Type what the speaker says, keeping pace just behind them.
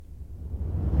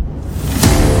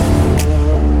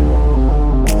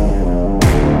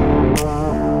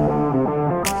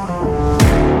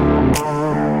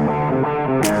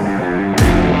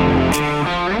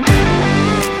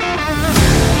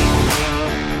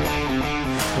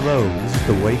Hello, this is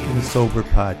the Wake and the Sober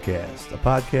podcast, a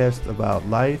podcast about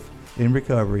life in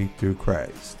recovery through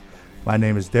Christ. My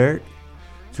name is Derek.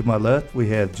 To my left, we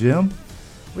have Jim.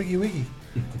 Wiggy, wiggy.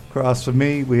 Across from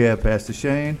me, we have Pastor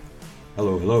Shane.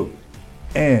 Hello, hello.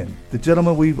 And the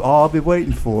gentleman we've all been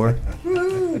waiting for,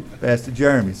 Pastor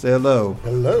Jeremy. Say hello.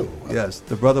 Hello. Yes,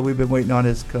 the brother we've been waiting on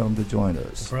has come to join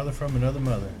us. Brother from another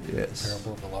mother. Yes.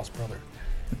 Parable of the lost brother.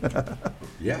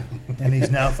 Yeah. And he's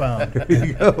now found. There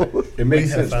you go. It makes We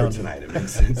have sense for found tonight. It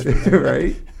makes sense for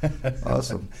tonight. Right?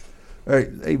 Awesome. All right.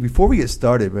 Hey, before we get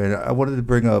started, man, I wanted to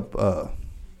bring up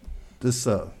this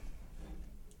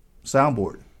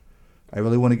soundboard. I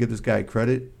really want to give this guy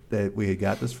credit that we had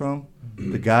got this from.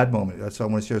 The God moment. So I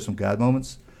want to share some God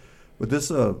moments. With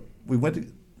this, we went to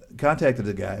contacted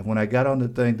the guy. When I got on the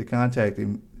thing to contact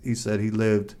him, he said he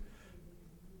lived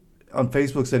on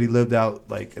Facebook. Said he lived out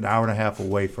like an hour and a half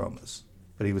away from us,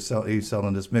 but he was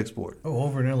selling this mix board. Oh,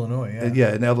 over in Illinois, yeah.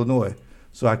 Yeah, in Illinois.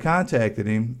 So I contacted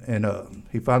him, and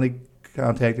he finally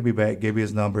contacted me back, gave me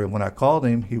his number. And when I called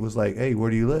him, he was like, "Hey, where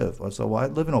do you live?" I said, "Well, I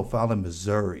live in O'Fallon,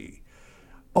 Missouri."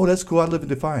 "Oh, that's cool. I live in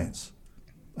Defiance."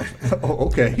 Oh,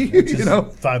 okay.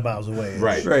 Just 5 miles away.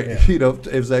 Right. Right. Yeah.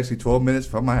 It was actually 12 minutes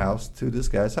from my house to this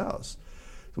guy's house.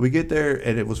 So we get there,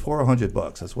 and it was for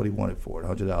 $100. That's what he wanted for it,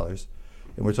 $100.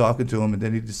 And we're talking to him, and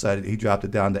then he decided he dropped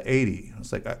it down to $80. I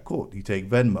was like, cool. Do you take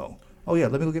Venmo? "Oh, yeah,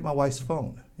 let me go get my wife's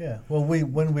phone." Yeah. Well,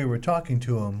 when we were talking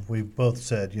to him, we both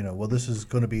said, well, this is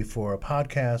going to be for a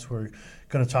podcast. We're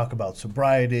going to talk about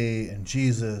sobriety and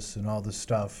Jesus and all this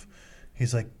stuff.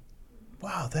 He's like,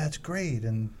 "Wow, that's great."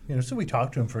 And, so we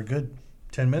talked to him for a good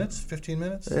 10 minutes, 15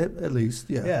 minutes. At least,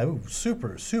 yeah. Yeah,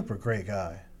 super, super great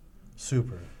guy.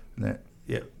 Super.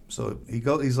 Yeah. So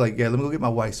he's like, "Yeah, let me go get my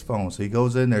wife's phone." So he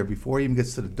goes in there. Before he even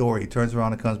gets to the door, he turns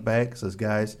around and comes back and says,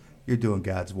 "Guys, you're doing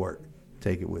God's work.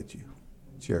 Take it with you.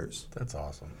 It's yours." That's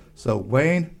awesome. So,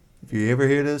 Wayne, if you ever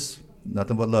hear this,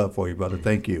 nothing but love for you, brother.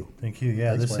 Thank you. Thank you.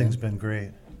 Yeah, Thanks, this Wayne. thing's been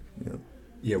great. Yeah.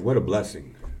 Yeah, what a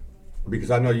blessing. Because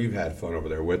I know you've had fun over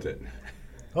there with it.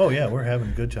 Oh, yeah, we're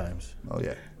having good times. Oh,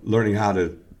 yeah. Learning how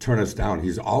to turn us down.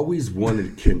 He's always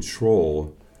wanted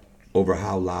control over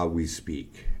how loud we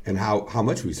speak and how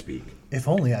much we speak. If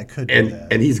only I could do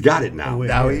that. And he's got it now. Oh, wait.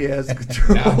 Now he has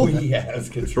control. Now he has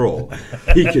control.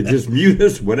 He can just mute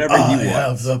us whenever he I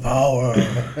wants. have the power.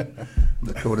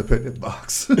 The codependent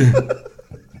box.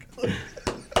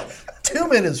 2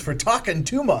 minutes for talking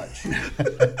too much.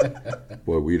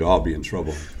 Boy, we'd all be in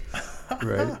trouble.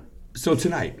 Right. So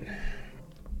tonight,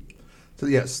 So,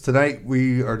 yes, tonight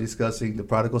we are discussing the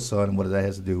Prodigal Son and what that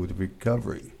has to do with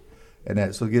recovery.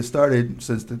 And so to get started,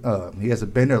 since he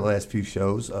hasn't been there the last few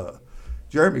shows,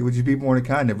 Jeremy, would you be more than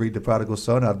kind to read the Prodigal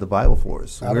Son out of the Bible for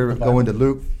us? So Out of we're the Bible. going to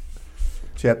Luke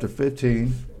chapter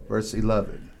 15, verse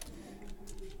 11.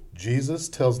 Jesus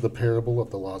tells the parable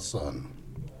of the lost son.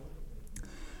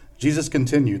 Jesus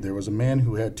continued, "There was a man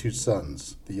who had 2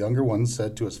 sons. The younger one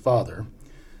said to his father,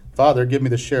 'Father, give me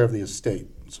the share of the estate.'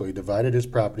 So he divided his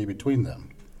property between them.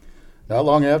 Not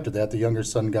long after that, the younger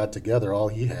son got together all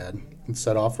he had and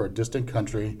set off for a distant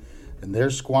country, and there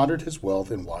squandered his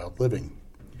wealth in wild living.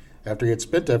 After he had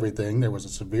spent everything, there was a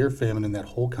severe famine in that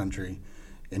whole country,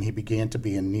 and he began to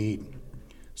be in need.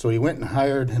 So he went and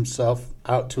hired himself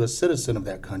out to a citizen of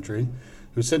that country,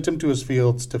 who sent him to his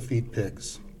fields to feed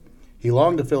pigs. He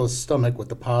longed to fill his stomach with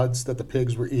the pods that the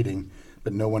pigs were eating,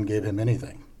 but no one gave him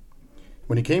anything.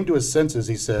 When he came to his senses,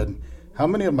 he said, 'How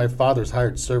many of my father's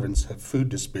hired servants have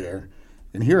food to spare,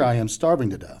 and here I am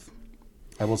starving to death?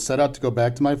 I will set out to go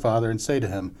back to my father and say to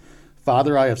him,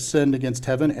 Father, I have sinned against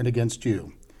heaven and against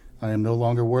you. I am no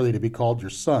longer worthy to be called your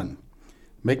son.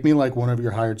 Make me like one of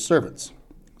your hired servants.'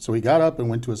 So he got up and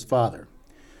went to his father.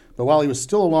 But while he was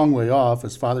still a long way off,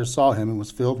 his father saw him and was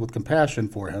filled with compassion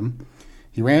for him.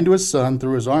 He ran to his son,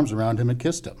 threw his arms around him, and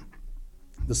kissed him.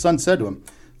 The son said to him,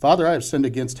 'Father, I have sinned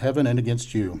against heaven and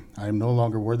against you. I am no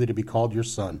longer worthy to be called your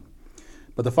son.'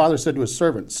 But the father said to his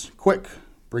servants, 'Quick,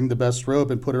 bring the best robe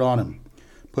and put it on him.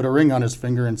 Put a ring on his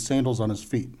finger and sandals on his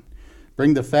feet.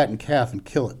 Bring the fattened calf and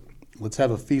kill it. Let's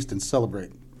have a feast and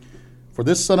celebrate. For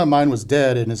this son of mine was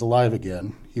dead and is alive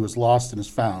again. He was lost and is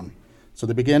found.' So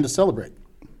they began to celebrate.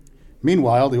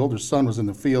 Meanwhile, the older son was in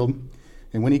the field,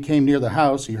 and when he came near the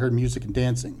house, he heard music and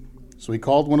dancing. So he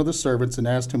called one of the servants and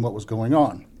asked him what was going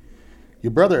on.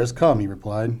 'Your brother has come,' he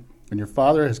replied, 'and your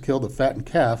father has killed the fattened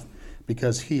calf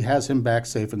because he has him back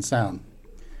safe and sound.'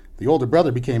 The older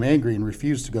brother became angry and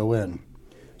refused to go in.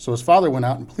 So his father went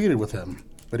out and pleaded with him.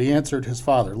 But he answered his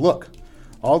father, 'Look,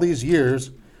 all these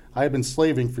years I have been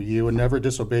slaving for you and never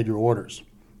disobeyed your orders.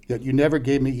 Yet you never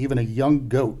gave me even a young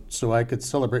goat so I could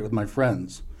celebrate with my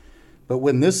friends. But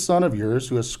when this son of yours,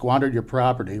 who has squandered your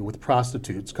property with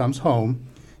prostitutes, comes home,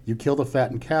 you kill the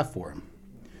fattened calf for him.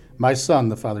 My son,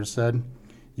 the father said,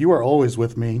 you are always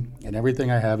with me, and everything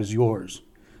I have is yours.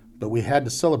 But we had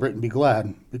to celebrate and be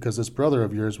glad, because this brother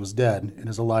of yours was dead and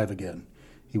is alive again.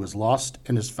 He was lost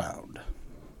and is found.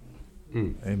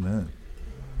 Amen.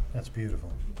 That's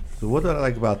beautiful. So what I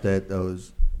like about that, though,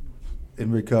 is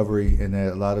in recovery, and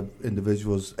that a lot of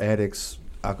individuals, addicts,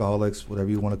 alcoholics, whatever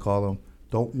you want to call them,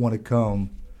 don't want to come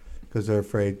because they're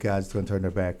afraid God's going to turn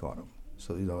their back on them.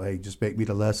 So, hey, just make me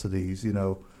the less of these, in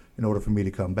order for me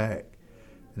to come back.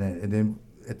 And then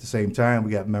at the same time,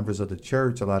 we got members of the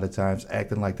church a lot of times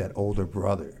acting like that older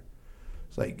brother.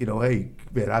 It's like, hey,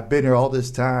 man, I've been here all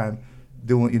this time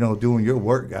doing your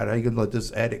work, God. I ain't going to let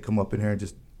this addict come up in here and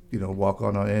just, walk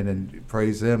on in and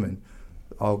praise him and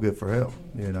all good for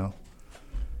him,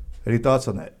 Any thoughts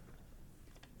on that?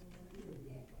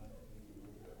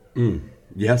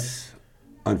 Yes,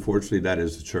 unfortunately, that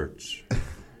is the church.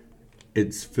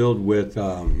 It's filled with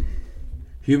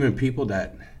human people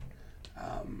that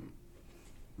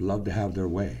love to have their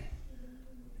way.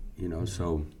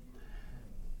 So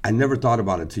I never thought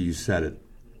about it till you said it,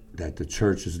 that the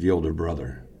church is the older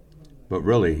brother. But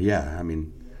really, yeah,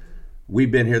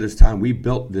 we've been here this time. We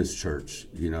built this church.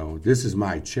 This is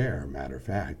my chair, matter of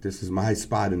fact. This is my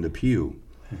spot in the pew.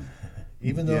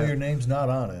 Even though your name's not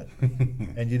on it,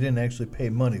 and you didn't actually pay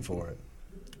money for it.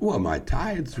 Well, my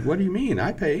tithes, what do you mean?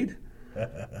 I paid.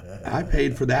 I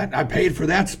paid for that. I paid for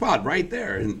that spot right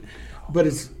there. But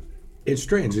it's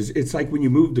strange. It's like when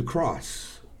you move the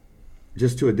cross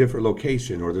just to a different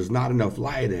location, or there's not enough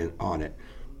light on it.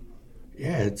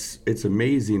 Yeah, it's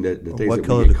amazing that the things what that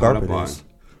color we get the caught carpet up on. is.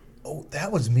 Oh,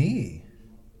 that was me.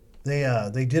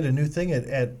 They did a new thing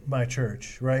at my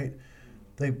church, right?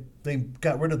 They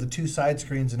got rid of the two side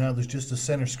screens, and now there's just a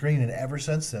center screen, and ever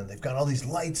since then they've got all these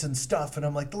lights and stuff, and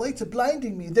I'm like, the lights are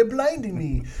blinding me. They're blinding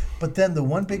me. But then the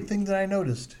one big thing that I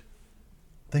noticed,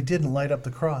 they didn't light up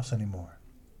the cross anymore.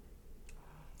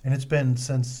 And it's been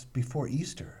since before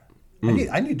Easter.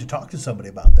 I need to talk to somebody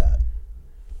about that.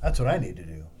 That's what I need to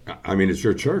do. It's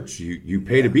your church. You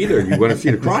pay to be there. You want to see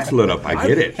the cross lit up. I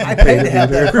get it. I pay to have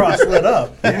that cross lit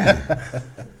up. Yeah.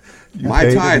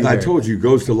 My tithe, I told you,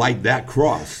 goes to light that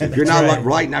cross. If you're not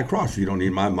lighting that cross, you don't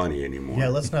need my money anymore. Yeah,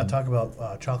 let's not talk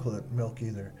about chocolate milk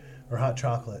either, or hot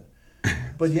chocolate.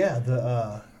 But yeah,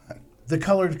 the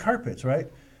colored carpets, right?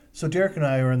 So Derek and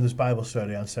I were in this Bible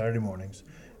study on Saturday mornings,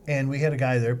 and we had a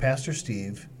guy there, Pastor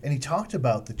Steve, and he talked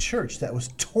about the church that was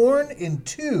torn in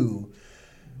two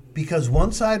because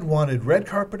one side wanted red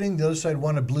carpeting, the other side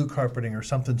wanted blue carpeting or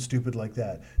something stupid like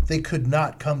that. They could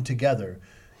not come together.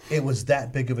 It was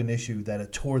that big of an issue that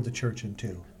it tore the church in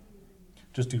two.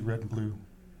 Just do red and blue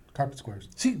carpet squares.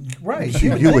 See, right.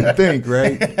 You would think,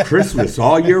 right? Christmas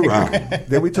all year round.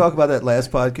 Did we talk about that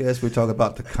last podcast? We talked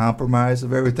about the compromise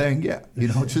of everything. Yeah,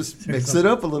 just mix it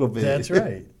up a little bit. That's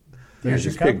right. There's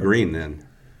Just your pick carpet. green then.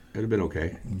 It'd have been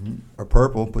okay. Or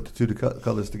purple, put the two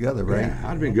colors together, right? Yeah,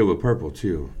 I'd have been good with purple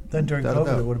too. Then during Without a COVID,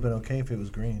 doubt. it would have been okay if it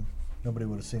was green. Nobody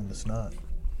would have seen the snot.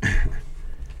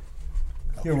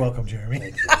 You're welcome,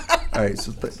 Jeremy. All right,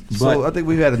 so But- I think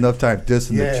we've had enough time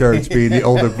dissing the Yeah. church being the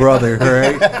older brother,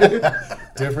 right?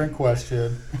 Different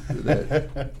question.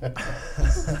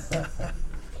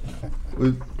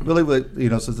 We really,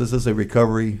 since this is a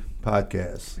recovery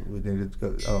podcast, we need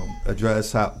to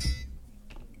address how.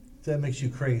 That makes you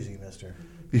crazy, mister.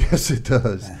 Yes, it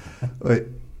does. But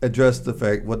address the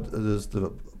fact, what does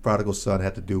the prodigal son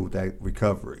have to do with that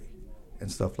recovery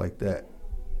and stuff like that?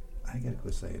 I gotta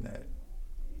quit saying that.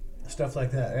 Stuff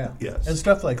like that, yeah. Yes. And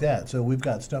stuff like that. So we've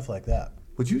got stuff like that.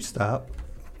 Would you stop?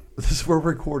 This is we're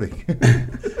recording.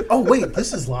 Oh, wait,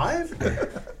 this is live?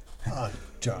 Oh,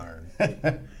 darn.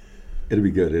 It'll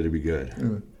be good. It'll be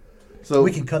good. So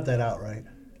We can cut that out, right?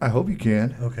 I hope you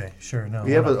can. Okay, sure. No. We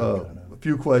we're have not gonna cut it a out.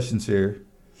 few questions here.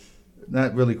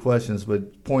 Not really questions,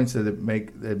 but points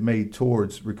that made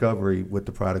towards recovery with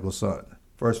the prodigal son.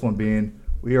 First one being,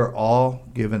 we are all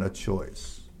given a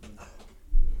choice.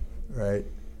 Right?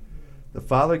 The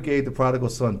father gave the prodigal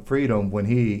son freedom when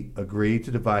he agreed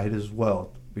to divide his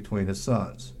wealth between his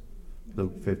sons.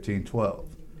 Luke 15:12.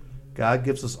 God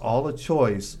gives us all a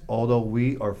choice, although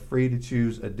we are free to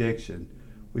choose addiction.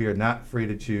 We are not free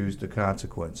to choose the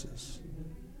consequences.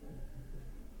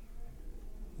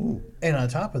 Ooh. And on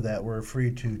top of that, we're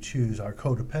free to choose our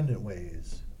codependent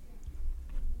ways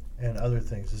and other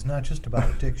things. It's not just about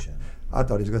addiction. I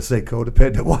thought he was going to say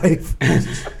codependent wife.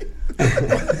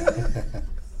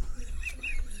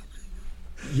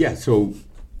 Yeah, so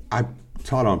I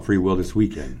taught on free will this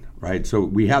weekend, right? So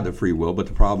we have the free will, but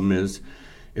the problem is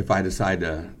if I decide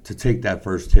to take that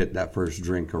first hit, that first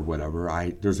drink or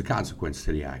whatever, there's a consequence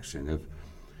to the action.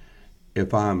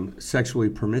 If I'm sexually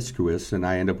promiscuous and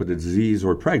I end up with a disease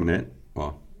or pregnant,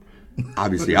 well,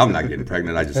 obviously I'm not getting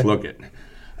pregnant, I just look it.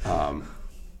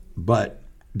 But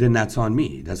then that's on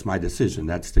me. That's my decision.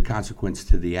 That's the consequence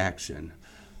to the action.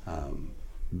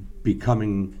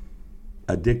 Becoming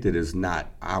addicted is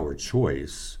not our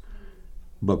choice,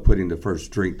 but putting the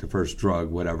first drink, the first drug,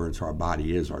 whatever into our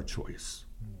body is our choice.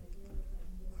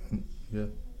 Yeah.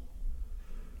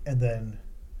 And then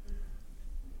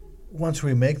once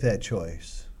we make that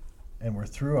choice and we're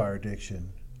through our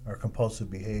addiction, our compulsive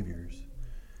behaviors,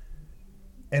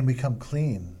 and we come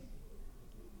clean,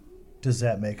 does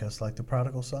that make us like the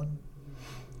prodigal son?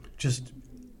 Just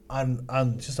on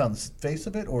the face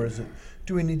of it, or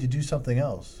do we need to do something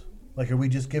else? Like, are we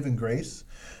just given grace?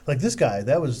 Like this guy,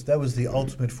 that was the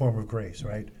ultimate form of grace,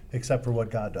 right? Except for what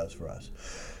God does for us.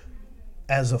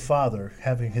 As a father,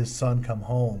 having his son come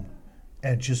home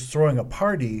and just throwing a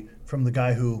party from the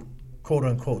guy who, quote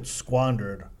unquote,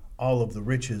 squandered all of the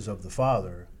riches of the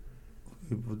father.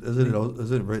 Isn't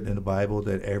it written in the Bible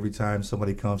that every time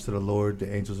somebody comes to the Lord,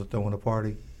 the angels are throwing a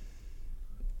party?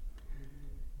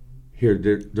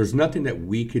 There's nothing that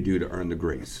we could do to earn the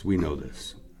grace. We know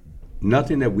this.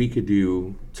 Nothing that we could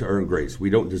do to earn grace. We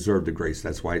don't deserve the grace.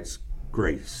 That's why it's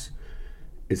grace.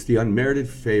 It's the unmerited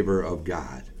favor of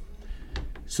God.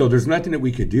 So there's nothing that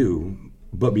we could do,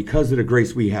 but because of the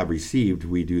grace we have received,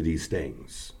 we do these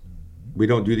things. We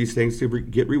don't do these things to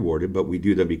get rewarded, but we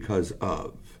do them because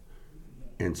of.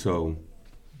 And so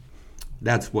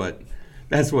that's what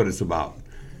it's about.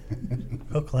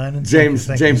 Hook, line, and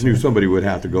James knew somebody would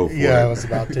have to go for it. Yeah, I was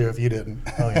about to if you didn't.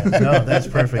 Oh, yeah. No, that's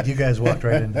perfect. You guys walked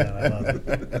right into that. I love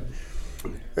it.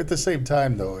 At the same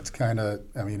time, though, it's kind of,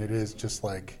 it is just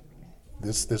like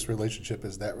this relationship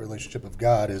is that relationship of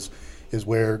God is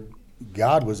where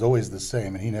God was always the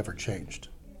same and he never changed.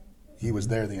 He was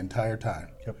there the entire time.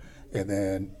 Yep. And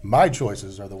then my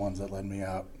choices are the ones that led me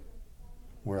out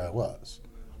where I was,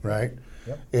 right?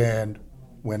 Yep. And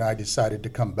when I decided to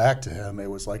come back to him, it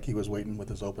was like he was waiting with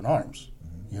his open arms,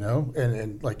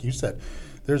 And like you said,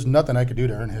 there's nothing I could do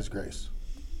to earn his grace.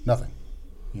 Nothing,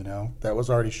 That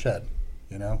was already shed,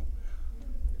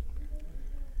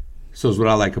 So is what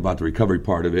I like about the recovery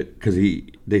part of it, because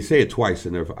they say it twice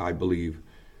in there, I believe.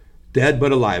 Dead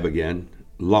but alive again,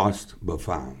 lost but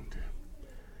found.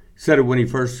 He said it when he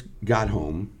first got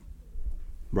home,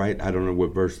 right? I don't know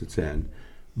what verse it's in.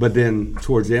 But then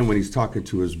towards the end when he's talking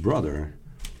to his brother,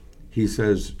 he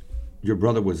says, your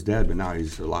brother was dead, but now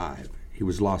he's alive. He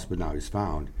was lost, but now he's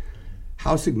found.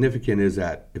 How significant is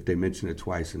that if they mention it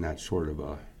twice in that short of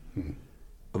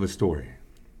a story?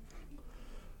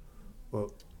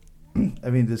 Well,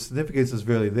 the significance is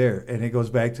really there, and it goes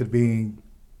back to the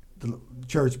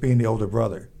church being the older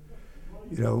brother.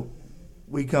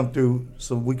 We come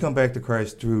back to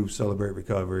Christ through Celebrate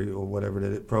Recovery or whatever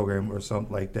that program or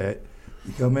something like that.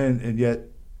 You come in, and yet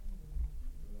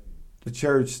the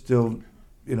church still,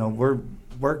 we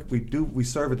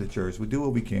serve at the church, we do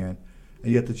what we can,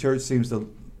 and yet the church seems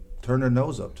to turn their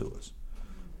nose up to us.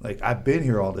 Like, I've been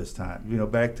here all this time,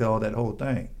 back to all that whole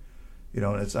thing.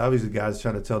 And it's obviously God's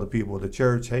trying to tell the people of the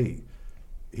church, hey,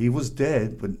 he was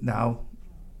dead, but now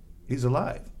he's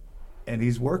alive. And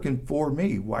he's working for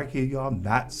me. Why can't y'all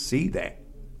not see that?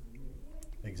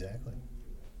 Exactly.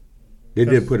 They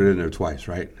did put it in there twice,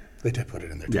 right? They did put it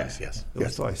in there twice, yes. It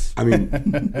was twice.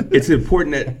 It's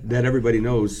important that everybody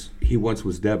knows he once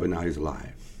was dead, but now he's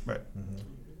alive. Right.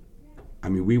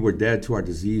 Mm-hmm. We were dead to our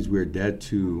disease. We were dead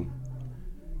to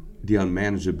the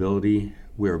unmanageability.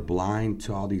 We were blind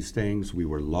to all these things. We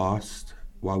were lost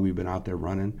while we've been out there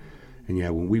running. And yeah,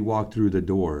 when we walk through the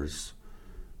doors,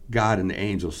 God and the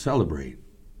angels celebrate.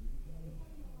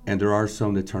 And there are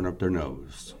some that turn up their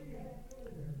nose.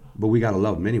 But we got to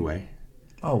love them anyway.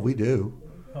 Oh, we do.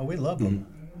 Oh, we love them.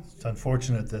 It's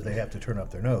unfortunate that they have to turn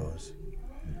up their nose.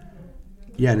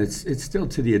 Yeah, and it's still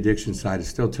to the addiction side. It's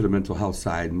still to the mental health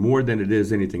side more than it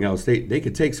is anything else. They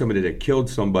could take somebody that killed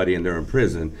somebody and they're in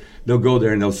prison. They'll go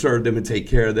there and they'll serve them and take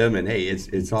care of them, and hey,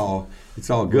 it's all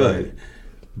good. Right.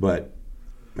 But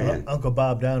man, Uncle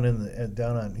Bob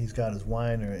he's got his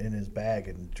wine in his bag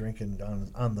and drinking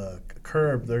on the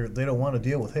curb. They don't want to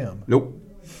deal with him. Nope.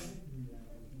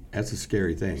 That's a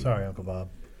scary thing. Sorry, Uncle Bob.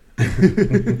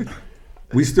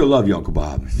 We still love you, Uncle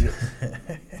Bob.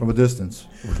 From a distance.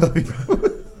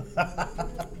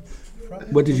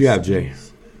 What did you have, Jay?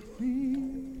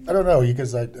 I don't know,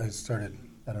 because I started,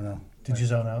 I don't know. Did you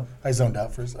zone out? I zoned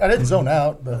out first. I didn't zone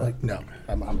out, but no.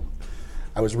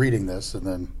 I was reading this and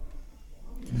then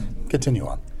continue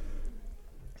on.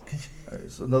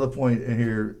 So another point in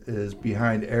here is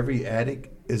behind every addict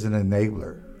is an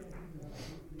enabler.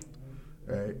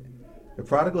 Right? The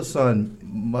prodigal son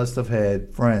must have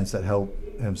had friends that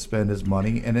helped him spend his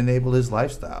money and enable his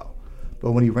lifestyle.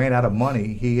 But when he ran out of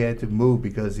money, he had to move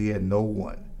because he had no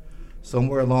one.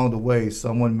 Somewhere along the way,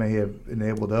 someone may have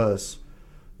enabled us,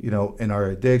 in our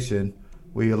addiction.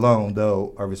 We alone,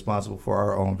 though, are responsible for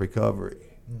our own recovery.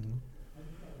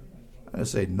 I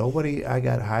say nobody I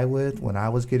got high with when I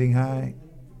was getting high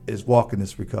is walking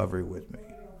this recovery with me.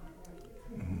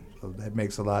 So that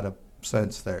makes a lot of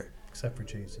sense there. Except for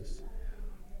Jesus.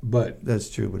 But That's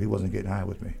true, but he wasn't getting high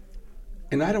with me.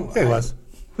 and I don't. He was.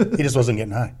 He just wasn't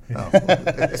getting high.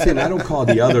 See, and I don't call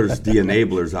the others the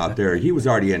enablers out there. He was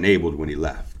already enabled when he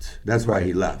left. That's why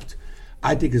he left.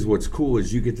 I think is what's cool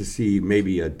is you get to see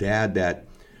maybe a dad that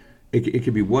it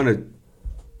could be one of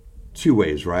two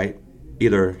ways, right?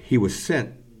 Either he was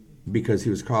sent because he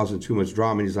was causing too much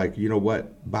drama, and he's like, you know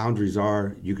what, boundaries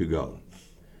are, you could go.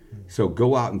 So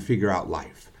go out and figure out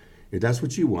life. If that's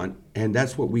what you want, and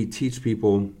that's what we teach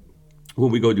people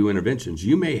when we go do interventions.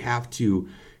 You may have to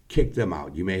kick them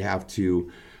out. You may have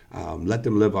to let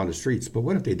them live on the streets. But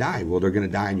what if they die? Well, they're going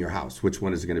to die in your house. Which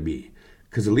one is it going to be?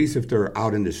 Because at least if they're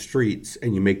out in the streets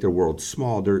and you make their world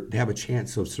small, they have a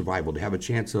chance of survival. They have a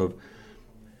chance of,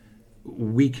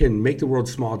 we can make the world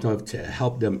small enough to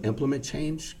help them implement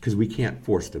change because we can't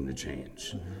force them to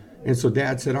change. And so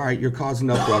Dad said, all right, you're causing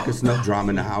enough ruckus, enough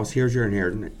drama in the house. Here's your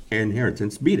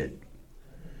inheritance. Beat it.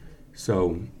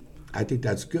 So I think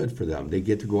that's good for them. They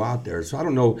get to go out there. So I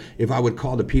don't know if I would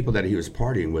call the people that he was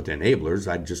partying with enablers.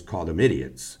 I'd just call them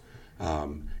idiots,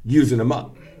 using them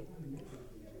up.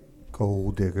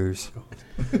 Gold diggers.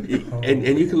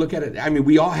 And you can look at it. I mean,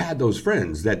 we all had those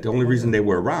friends that the only reason they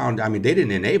were around, I mean, they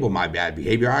didn't enable my bad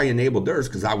behavior. I enabled theirs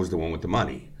because I was the one with the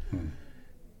money.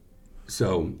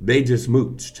 So they just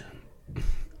mooched.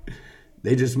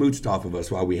 They just mooched off of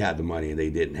us while we had the money and they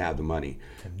didn't have the money.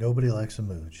 And nobody likes a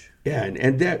mooch. Yeah,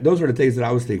 and those are the things that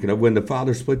I was thinking of. When the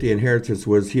father split the inheritance,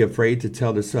 was he afraid to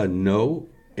tell the son no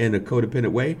in a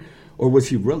codependent way? Or was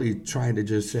he really trying to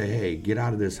just say, hey, get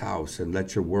out of this house and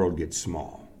let your world get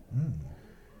small?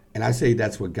 And I say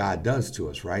that's what God does to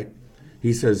us, right?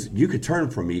 He says, you could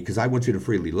turn from me because I want you to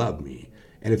freely love me.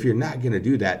 And if you're not going to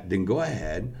do that, then go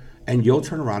ahead and you'll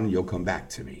turn around and you'll come back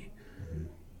to me.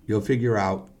 You'll figure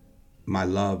out my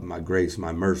love, my grace,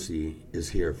 my mercy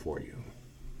is here for you.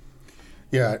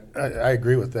 Yeah, I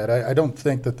agree with that. I don't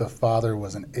think that the father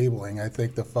was enabling. I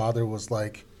think the father was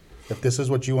like, if this is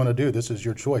what you want to do, this is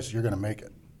your choice. You're going to make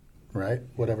it, right?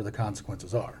 Whatever the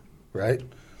consequences are, right?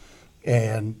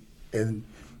 And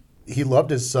he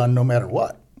loved his son no matter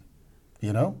what,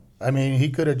 I mean, he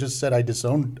could have just said, I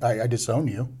disown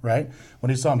you, right? When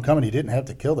he saw him coming, he didn't have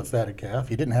to kill the fatted calf.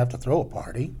 He didn't have to throw a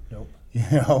party. Nope.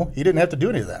 He didn't have to do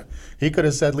any of that. He could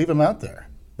have said, leave him out there,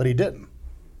 but he didn't.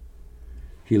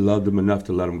 He loved them enough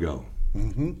to let them go.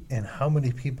 Mm-hmm. And how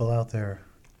many people out there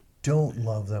don't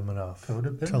love them enough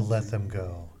to let them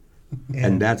go?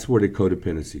 And that's where the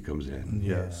codependency comes in.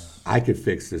 Yes. I could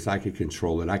fix this. I could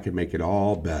control it. I could make it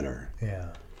all better. Yeah.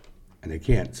 And they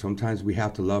can't. Sometimes we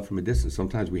have to love from a distance.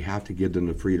 Sometimes we have to give them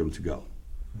the freedom to go.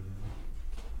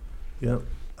 Yep.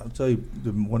 I'll tell you,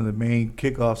 one of the main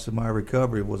kickoffs of my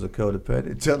recovery was a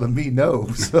codependent telling me no.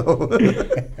 So,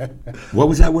 What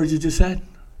was that word you just said?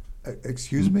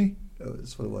 excuse me?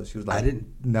 That's what it was. She was like, I didn't.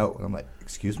 No. And I'm like,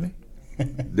 excuse me?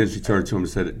 Then she turned to him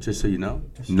and said, just so you know,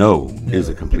 no is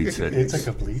a complete sentence. It's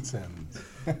a complete sentence.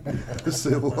 Yes,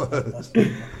 it was.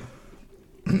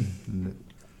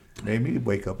 Made me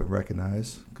wake up and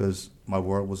recognize because my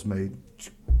world was made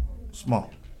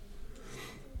small.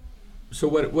 So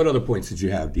what other points did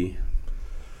you have, D?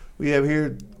 We have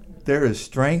here, there is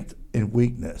strength in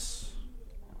weakness.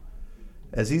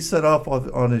 As he set off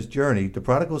on his journey, the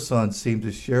prodigal son seemed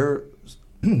to share,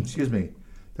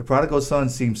 the prodigal son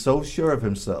seemed so sure of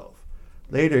himself.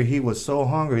 Later, he was so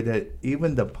hungry that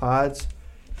even the pods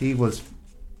he was,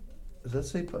 does that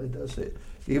say, it does say,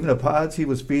 even the pods he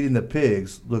was feeding the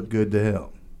pigs looked good to him.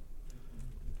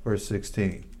 Verse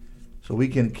 16. So we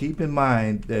can keep in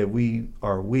mind that we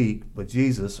are weak, but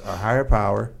Jesus, our higher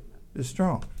power, is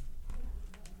strong.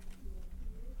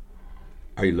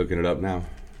 Are you looking it up now?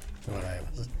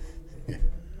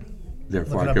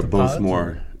 Therefore, Looking I up could the boast pods, more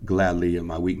or? gladly in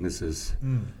my weaknesses.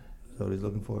 That's what he's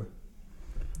looking for.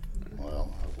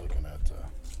 Well, I was looking at...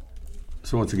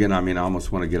 So once again, I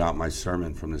almost want to get out my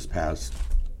sermon from this past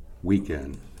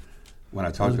weekend when I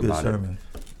That was talked a good about sermon.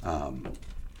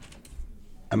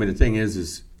 it. The thing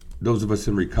is those of us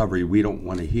in recovery, we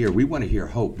want to hear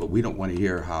hope, but we don't want to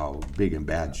hear how big and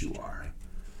bad you are.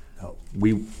 No.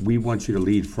 We want you to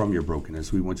lead from your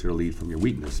brokenness. We want you to lead from your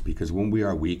weakness, because when we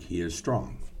are weak, he is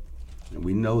strong. And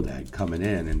we know that coming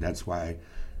in, and that's why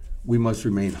we must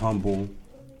remain humble,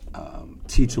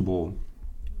 teachable,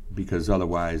 because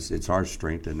otherwise it's our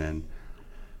strength, and then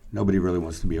nobody really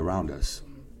wants to be around us.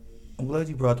 I'm glad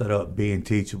you brought that up, being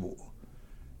teachable.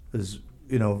 Because,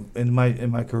 in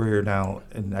my career now,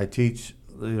 and I teach,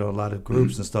 a lot of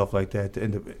groups and stuff like that,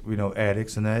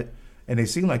 addicts and that, and they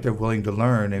seem like they're willing to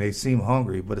learn, and they seem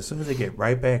hungry, but as soon as they get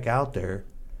right back out there,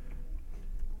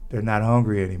 they're not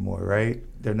hungry anymore, right?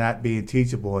 They're not being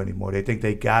teachable anymore. They think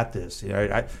they got this.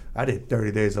 I did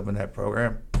 30 days up in that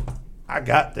program. I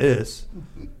got this.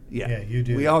 Yeah, you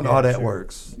do. We all know how that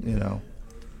works,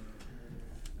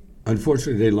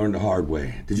 Unfortunately, they learned the hard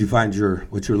way. Did you find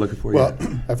what you were looking for Well, yet?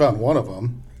 I found one of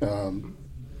them from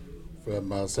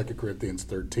 2 Corinthians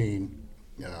 13,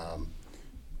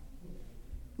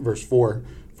 verse 4.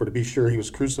 For to be sure he was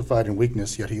crucified in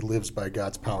weakness, yet he lives by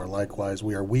God's power. Likewise,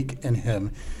 we are weak in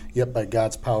him, yet by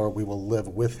God's power we will live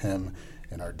with him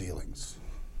in our dealings.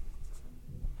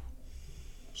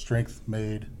 Strength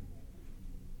made.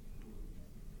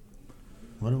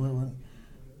 What?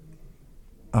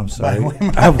 I'm sorry.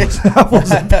 I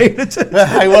wasn't paying attention.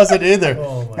 I wasn't either.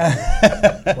 Oh my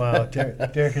God. Wow,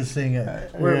 Derek is seeing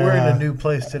it. We're in a new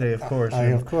place today, of course.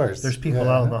 Of course. There's people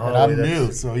out in the And hallway. I'm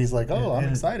new, so he's like, "Oh, I'm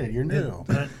excited. You're new."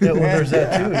 Well, there's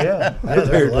that too. Yeah.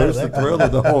 There's the thrill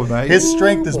of the whole night. His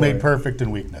strength is made perfect in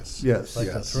weakness. Yes.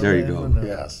 Yes. There you go.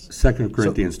 Yes. 2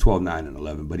 Corinthians 12, 9 and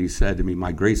 11. But he said to me,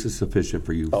 my grace is sufficient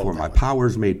for you, for my that power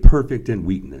is made perfect in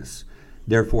weakness.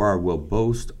 Therefore I will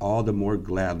boast all the more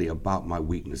gladly about my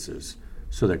weaknesses,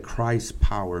 so that Christ's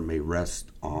power may rest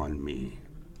on me.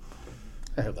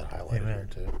 I have that highlighted here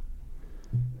too.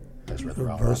 I just read the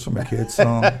wrong Verse one. from a kid's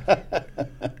song.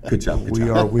 Good job. Good We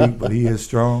job. are weak, but he is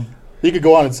strong. You could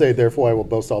go on and say, "Therefore I will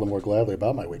boast all the more gladly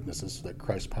about my weaknesses, so that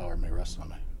Christ's power may rest on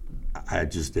me." I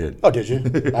just did. Oh, did you?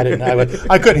 I didn't.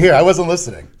 I couldn't hear. I wasn't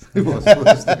listening. He wasn't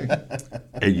listening.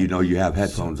 And you have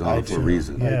headphones on for a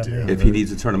reason. Yeah, If he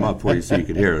needs to turn them up for you so you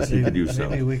can hear us, he can do so.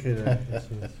 Maybe we could. Is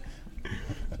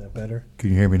that better? Can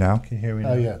you hear me now? Can you hear me now?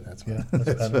 Oh yeah, that's Yeah, better.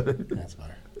 that's better. That's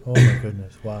better. Oh my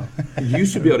goodness! Wow. You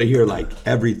should be able to hear like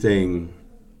everything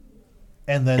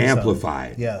And then some.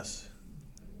 amplified. Yes.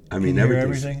 I Can mean, you hear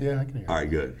everything's. everything? Yeah, I can hear. All right,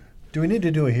 good. Do we need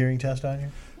to do a hearing test on you?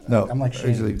 No. I'm like Shane.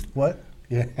 Usually, What?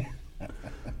 Yeah.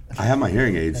 I have my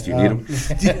hearing aids. Do you need them?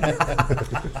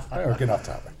 All right, we're getting off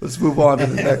topic. let's move on to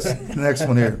the next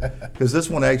one here, because this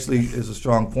one actually is a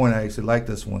strong point. I actually like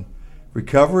this one.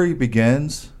 Recovery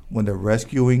begins when the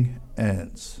rescuing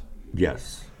ends.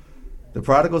 Yes. The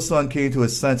prodigal son came to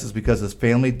his senses because his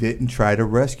family didn't try to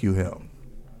rescue him.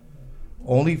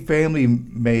 Our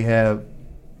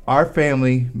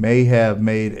family may have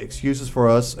made excuses for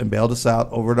us and bailed us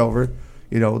out over and over,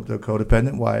 the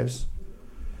codependent wives.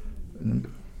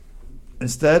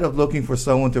 Instead of looking for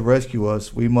someone to rescue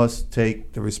us, we must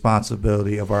take the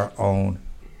responsibility of our own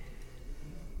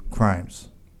crimes.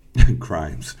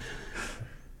 Crimes.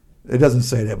 It doesn't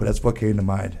say that, but that's what came to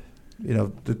mind.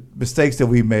 The mistakes that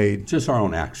we made. Just our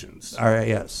own actions. All right,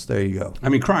 yes, there you go. I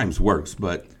mean, crimes works,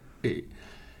 but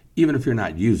even if you're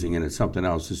not using it, it's something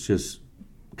else. It's just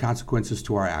consequences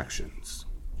to our actions,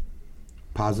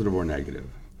 positive or negative.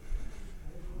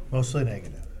 Mostly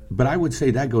negative. But I would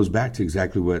say that goes back to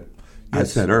exactly what I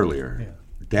Yes. said earlier.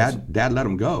 Yeah. Dad let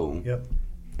him go, Yep.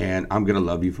 and I'm going to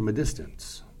love you from a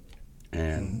distance.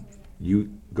 And you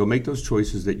go make those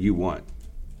choices that you want.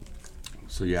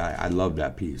 So, yeah, I love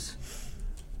that piece.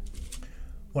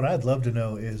 What I'd love to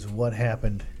know is what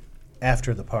happened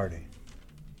after the party.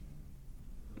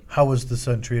 How was the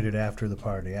son treated after the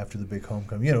party, after the big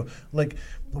homecoming? Like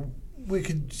we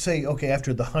could say, okay,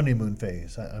 after the honeymoon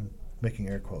phase. I'm making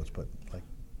air quotes, but like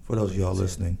For those of y'all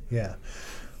listening. yeah.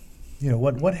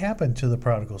 What happened to the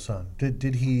prodigal son?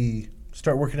 Did he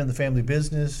start working in the family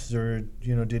business, or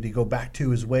did he go back to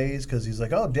his ways because he's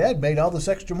like, oh, Dad made all this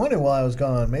extra money while I was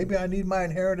gone. Maybe I need my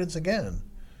inheritance again.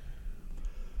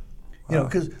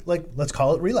 Because let's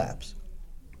call it relapse.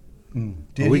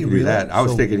 Did we he can do that. relapse? I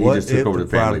was thinking he what just took if over the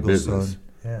family prodigal business. son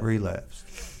Yeah. relapsed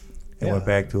and Yeah. went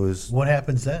back to his What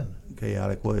happens then?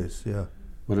 chaotic ways? Yeah.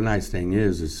 Well, the nice thing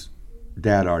is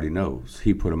Dad already knows.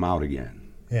 He put him out again.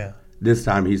 Yeah. This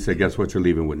time he said, guess what? You're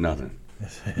leaving with nothing.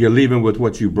 You're leaving with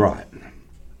what you brought.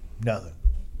 Nothing.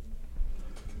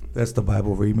 That's the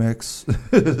Bible remix.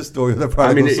 The story of the I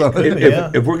prodigal mean, son.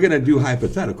 Yeah. if we're going to do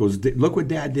hypotheticals, look what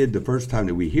Dad did the first time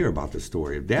that we hear about the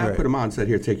story. If Dad Right. put him out and said,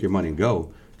 here, take your money and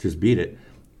go, just beat it,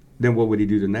 then what would he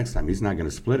do the next time? He's not going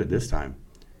to split it this time.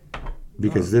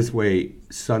 Because this way,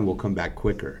 son will come back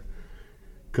quicker.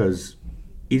 Because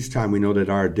each time we know that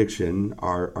our addiction,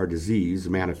 our disease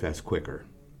manifests quicker.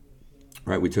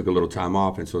 Right? We took a little time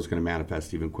off, and so it's going to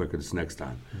manifest even quicker this next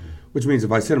time. Which means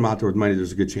if I send him out there with money,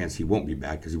 there's a good chance he won't be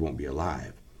back because he won't be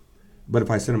alive. But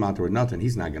if I send him out there with nothing,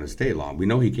 he's not going to stay long. We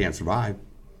know he can't survive.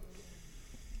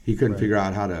 He couldn't figure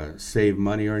out how to save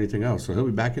money or anything else, so he'll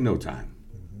be back in no time.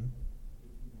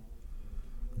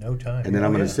 No time. And then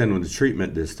I'm going to send him to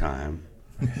treatment this time.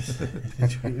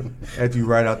 After you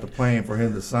write out the plan for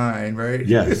him to sign, right?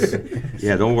 Yes.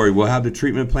 Yeah, don't worry. We'll have the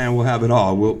treatment plan. We'll have it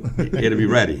all. It'll be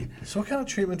ready. So what kind of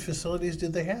treatment facilities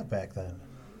did they have back then?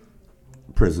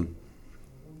 Prison.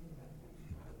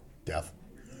 Death.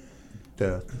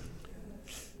 Death.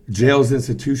 Jails,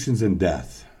 institutions, and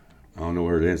death. I don't know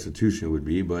where the institution would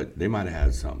be, but they might have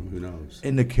had something. Who knows?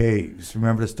 In the caves.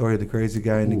 Remember the story of the crazy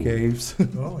guy in the caves?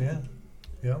 Oh, yeah.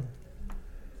 Yeah.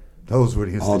 Those were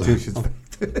the institutions.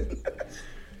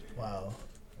 Wow.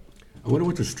 I wonder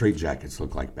what the straitjackets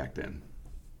looked like back then.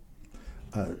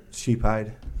 Sheep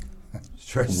hide.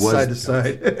 Stretched side to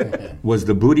side. Was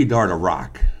the booty dart a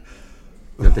rock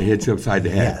that they hit you upside the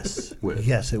head? Yes. with?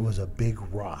 Yes, it was a big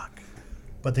rock.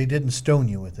 But they didn't stone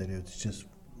you with it. It's just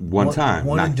One time,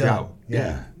 one knocked and you done. out.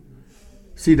 Yeah.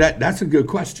 See, that's a good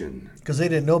question. Because they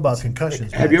didn't know about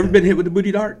concussions. Have you ever been hit with a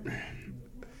booty dart?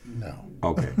 No.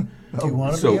 Okay. Do you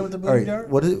want to So- be hit with a All booty right. dart?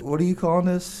 What are you calling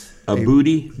this? A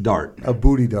booty dart. A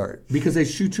booty dart. Because they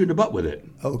shoot you in the butt with it.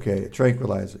 Okay. A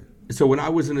tranquilizer. So when I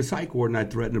was in the psych ward and I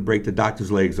threatened to break the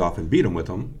doctor's legs off and beat him with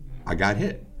them, I got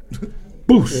hit.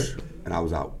 Boosh! And I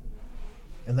was out.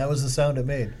 And that was the sound it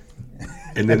made.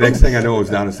 And the next thing I know, I was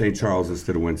down in St. Charles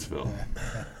instead of Wentzville.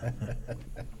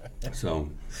 So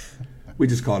we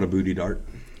just call it a booty dart.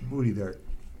 Booty dart.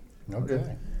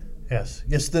 Okay. Yes.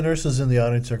 Yes, the nurses in the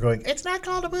audience are going, it's not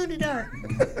called a booty dart.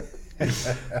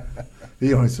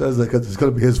 He only says that because it's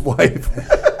going to be his wife.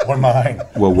 Or mine.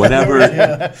 Well, whatever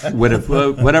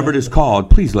it is called,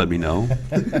 please let me know.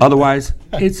 Otherwise,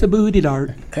 it's a booty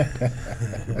dart.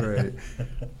 Right.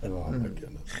 Oh, my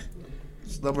goodness.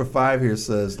 Number 5 here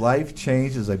says, life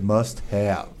change is a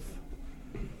must-have.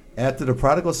 After the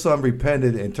prodigal son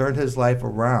repented and turned his life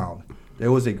around,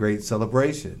 there was a great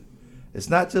celebration. It's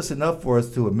not just enough for us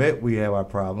to admit we have our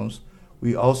problems.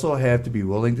 We also have to be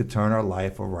willing to turn our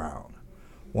life around.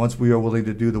 Once we are willing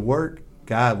to do the work,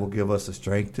 God will give us the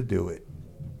strength to do it.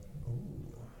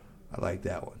 I like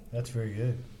that one. That's very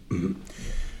good.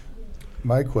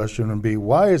 My question would be,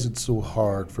 why is it so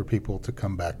hard for people to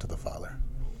come back to the Father?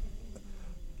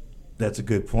 That's a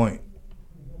good point.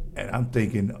 And I'm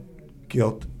thinking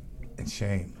guilt and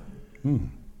shame.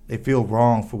 They feel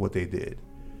wrong for what they did.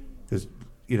 Because,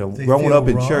 They growing feel up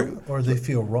in wrong, church. or they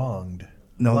feel wronged.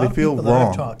 No, A lot they of feel people wrong. that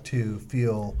I've talked to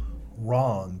feel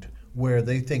wronged, where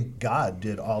they think God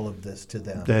did all of this to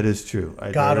them. That is true.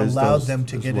 God there is allowed those them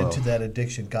to as get well. into that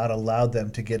addiction. God allowed them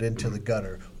to get into the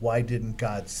gutter. Why didn't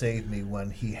God save me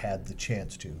when he had the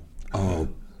chance to? Oh,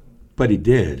 but he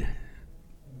did.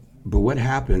 But what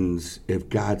happens if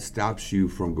God stops you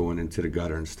from going into the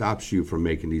gutter and stops you from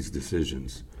making these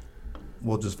decisions?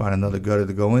 We'll just find another gutter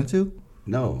to go into.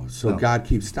 No. So God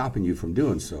keeps stopping you from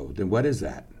doing so. Then what is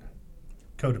that?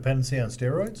 Codependency on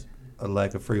steroids? A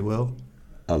lack of free will.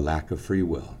 A lack of free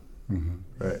will.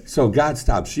 Right. So God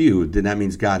stops you, then that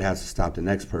means God has to stop the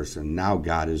next person. Now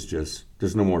God is just,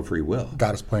 there's no more free will.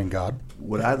 God is playing God.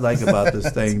 What I like about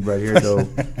this thing right here, though,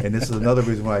 and this is another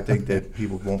reason why I think that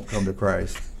people won't come to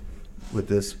Christ with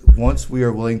this, once we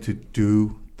are willing to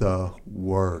do the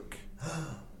work,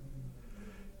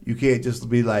 you can't just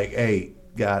be like, hey,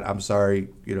 God, I'm sorry,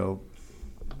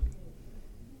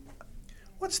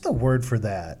 What's the word for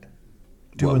that?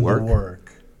 Doing work? the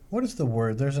work. What is the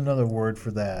word? There's another word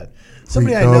for that.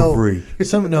 Recovery.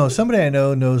 Somebody I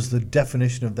know knows the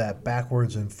definition of that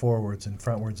backwards and forwards and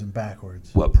frontwards and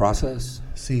backwards. What process?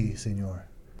 Si, senor.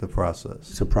 The process.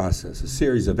 It's a process, a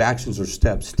series of actions or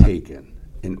steps taken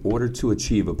in order to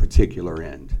achieve a particular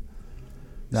end.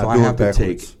 Now So I do it have to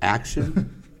take backwards.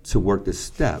 action to work the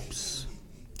steps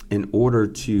in order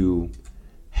to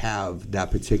have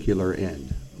that particular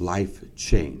end, life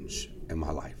change in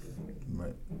my life.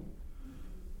 Right.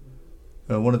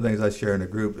 One of the things I share in the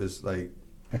group is like,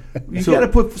 you So- got to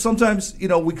put, sometimes,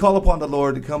 we call upon the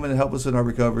Lord to come in and help us in our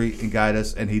recovery and guide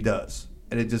us, and he does.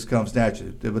 And it just comes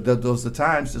naturally. But those are the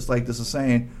times, just like this is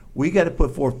saying, we got to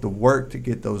put forth the work to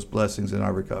get those blessings in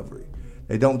our recovery.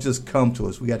 They don't just come to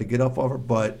us. We got to get up off our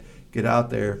butt, get out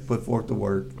there, put forth the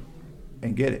work,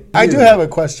 and get it. I do have a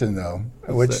question, though,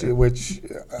 What's that? which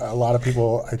a lot of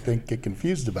people, I think, get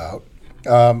confused about.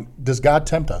 Does God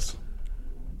tempt us?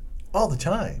 All the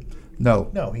time.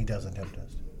 No. No, he doesn't tempt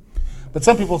us. But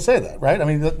some people say that, right? I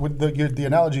mean, the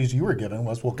analogies you were given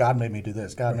was, well, God made me do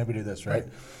this. God made me do this, right?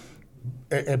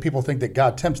 And people think that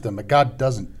God tempts them, but God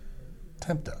doesn't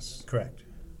tempt us. Correct.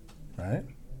 Right?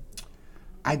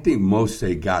 I think most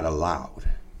say God allowed.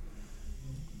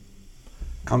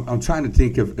 I'm trying to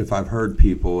think if I've heard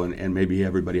people, and maybe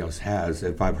everybody else has,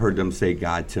 if I've heard them say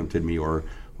God tempted me or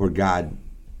God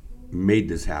made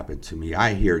this happen to me.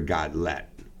 I hear God let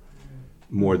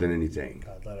more than anything.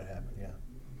 God let it happen, yeah.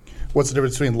 What's the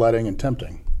difference between letting and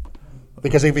tempting?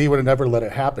 Because if he would have never let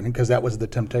it happen, because that was the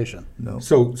temptation. No.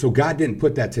 So God didn't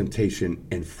put that temptation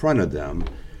in front of them,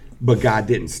 but God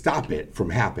didn't stop it from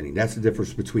happening. That's the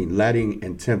difference between letting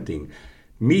and tempting.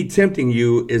 Me tempting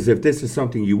you is if this is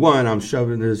something you want, I'm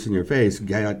shoving this in your face.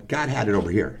 God had it over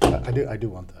here. I do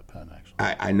want that pen, actually.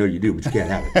 I know you do, but you can't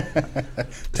have it.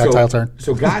 Tactile turn.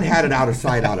 So God had it out of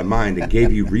sight, out of mind, and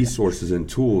gave you resources and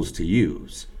tools to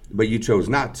use, but you chose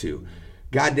not to.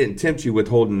 God didn't tempt you with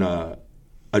holding a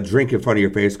drink in front of your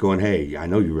face going, hey, I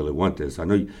know you really want this. I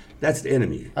know you. That's the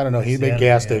enemy. I don't know. He made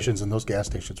gas stations, and those gas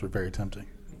stations were very tempting.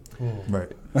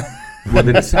 Right. Well,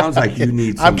 then it sounds like you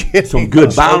need I'm kidding. some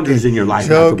good boundaries in your life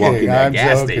not to walk in that I'm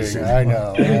gas joking. station. I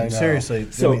know.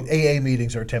 Seriously, So- AA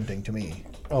meetings are tempting to me.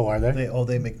 Oh, are they?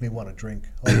 They make me want to drink.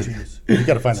 Oh, jeez. You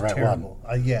got to find It's the right terrible.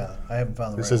 one. Yeah, I haven't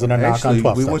found the This right isn't one. a knock on Actually,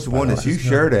 12 we steps, went to by one the that way. you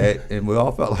shared at, and we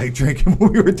all felt like drinking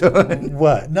when we were done.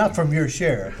 What? Not from your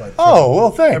share, but Oh,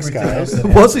 well, thanks, everything else guys. that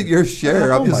It wasn't your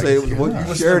share. I'm Oh just my saying it was what What's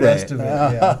you the shared rest at. of it?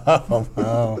 Yeah.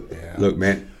 Oh, yeah. Look,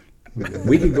 man,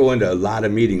 we could go into a lot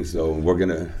of meetings, though. We're going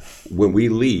to, when we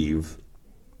leave,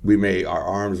 our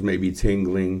arms may be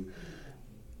tingling,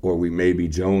 or we may be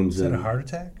jonesing. Is that a heart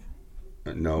attack?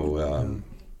 No,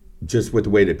 just with the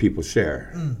way that people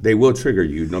share. They will trigger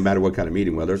you no matter what kind of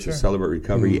meeting, whether it's a Celebrate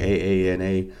Recovery,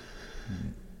 AANA.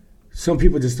 Some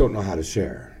people just don't know how to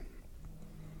share.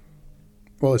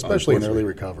 Well, especially in Unfortunately. early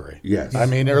recovery. Yes. I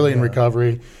mean, early in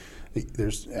recovery,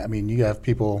 you have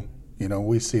people,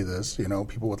 we see this,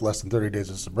 people with less than 30 days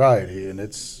of sobriety, and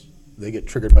they get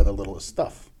triggered by the littlest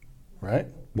stuff, right?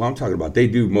 Well, I'm talking about they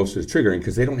do most of the triggering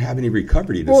because they don't have any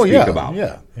recovery to Oh, speak yeah, about.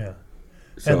 yeah, Yeah.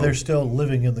 So- And they're still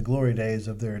living in the glory days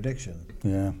of their addiction.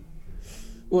 yeah.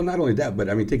 Well, not only that, but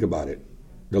I mean, think about it.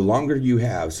 The longer you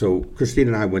have, so Christine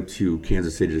and I went to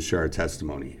Kansas City to share our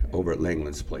testimony over at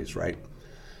Langland's place, right?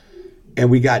 And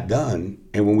we got done,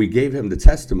 and when we gave him the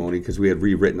testimony, because we had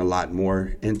rewritten a lot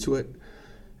more into it,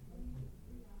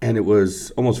 and it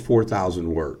was almost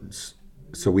 4,000 words.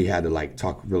 So we had to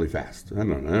talk really fast. I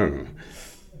don't know.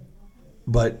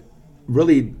 But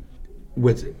really,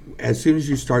 as soon as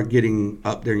you start getting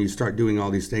up there and you start doing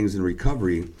all these things in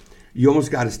recovery, you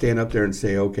almost got to stand up there and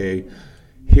say, okay,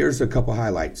 here's a couple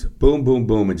highlights. Boom, boom,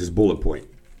 boom, and just bullet point.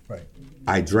 Right.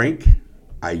 I drank,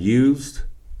 I used,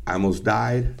 I almost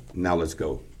died, now let's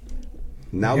go.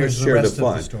 Now Here's let's the share the rest of the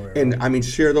fun. story, And right? I mean,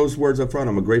 share those words up front.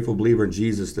 I'm a grateful believer in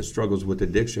Jesus that struggles with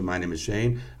addiction. My name is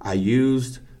Shane. I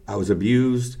was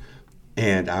abused,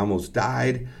 and I almost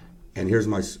died. And here's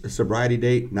my sobriety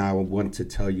date. Now I want to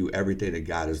tell you everything that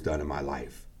God has done in my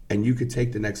life. And you could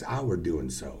take the next hour doing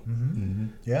so.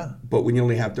 Yeah. But when you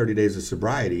only have 30 days of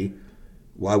sobriety,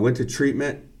 well, I went to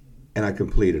treatment and I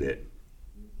completed it.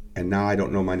 And now I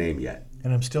don't know my name yet.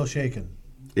 And I'm still shaking.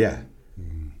 Yeah.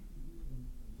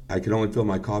 I can only fill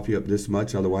my coffee up this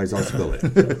much, otherwise I'll spill it.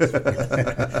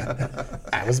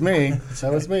 That was me.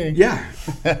 That was me. Yeah.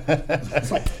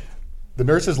 It's like, The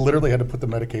nurses literally had to put the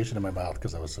medication in my mouth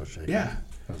because I was so shaky. yeah.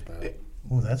 That was bad.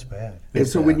 Oh, that's bad. And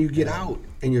so when you get out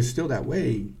and you're still that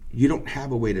way, you don't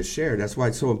have a way to share. That's why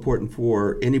it's so important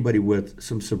for anybody with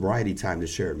some sobriety time to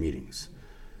share at meetings.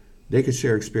 They could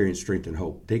share experience, strength, and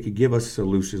hope. They could give us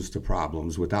solutions to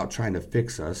problems without trying to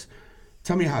fix us.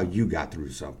 Tell me how you got through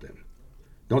something.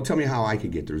 Don't tell me how I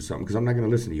could get through something because I'm not going to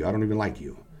listen to you. I don't even like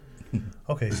you.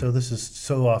 Okay, so this is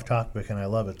so off topic, and I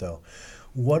love it, though.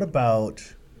 What about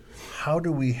how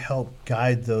do we help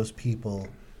guide those people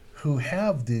who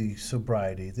have the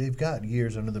sobriety? They've got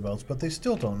years under their belts, but they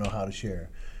still don't know how to share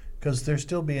because they're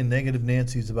still being negative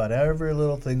Nancy's about every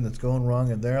little thing that's going wrong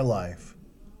in their life.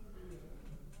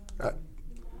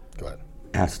 Go ahead.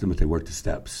 Ask them if they work the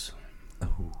steps.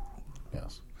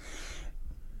 Yes.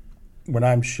 When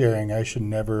I'm sharing, I should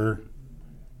never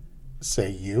say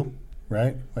you,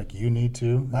 right? Like you need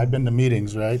to. I've been to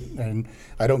meetings, right? And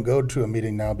I don't go to a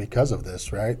meeting now because of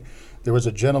this, right? There was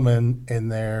a gentleman in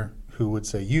there who would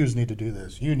say, "Yous need to do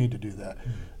this. You need to do that."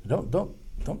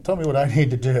 Don't tell me what I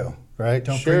need to do, right?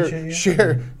 Don't share, preach at you?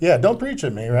 Share. Yeah, don't preach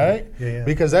at me, right? Yeah.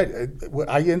 Because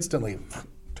I instantly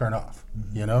turn off,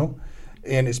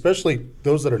 And especially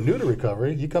those that are new to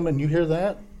recovery, you come in, you hear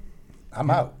that, I'm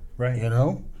out. Right. You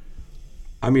know?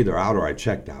 I'm either out or I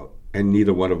checked out. and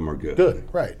neither one of them are good. Good,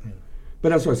 right. But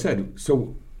that's what I said.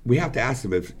 So we have to ask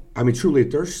them if truly,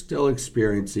 if they're still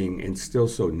experiencing and still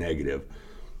so negative,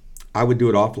 I would do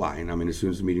it offline. As soon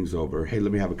as the meeting's over, hey,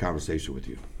 let me have a conversation with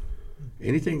you.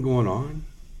 Anything going on?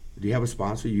 Do you have a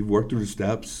sponsor? You've worked through the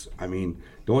steps. The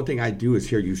only thing I do is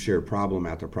hear you share problem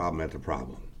after problem after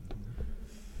problem.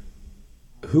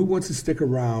 Who wants to stick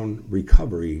around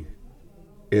recovery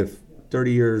if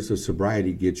 30 years of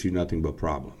sobriety gets you nothing but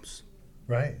problems?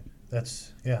 Right.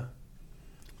 That's, yeah.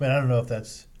 I don't know if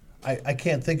that's, I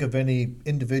can't think of any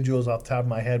individuals off the top of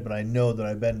my head, but I know that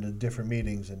I've been to different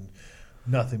meetings and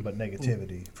nothing but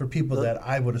negativity for people that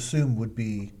I would assume would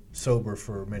be sober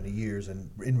for many years and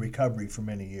in recovery for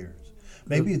many years.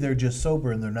 Maybe they're just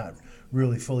sober and they're not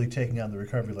really fully taking on the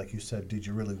recovery. Like you said, did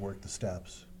you really work the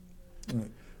steps?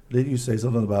 Did you say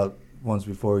something about once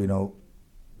before, it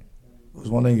was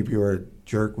one thing if you were a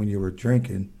jerk when you were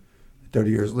drinking,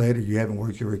 30 years later you haven't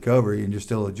worked your recovery and you're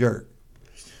still a jerk.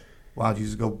 Why don't you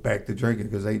just go back to drinking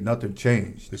because ain't nothing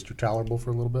changed? Is too tolerable for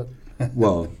a little bit?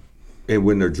 Well, and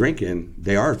when they're drinking,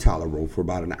 they are tolerable for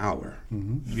about an hour.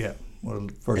 Mm-hmm. Yeah, well,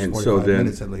 the first And 45 so then-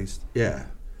 minutes at least. Yeah.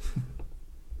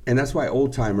 And that's why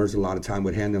old timers a lot of time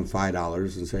would hand them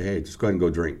 $5 and say, hey, just go ahead and go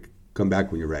drink. Come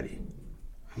back when you're ready.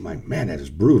 I'm like, man, that is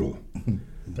brutal.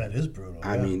 That is brutal.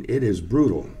 It is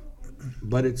brutal.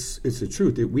 But it's the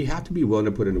truth. We have to be willing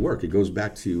to put in the work. It goes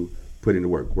back to putting the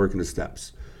work, working the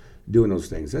steps, doing those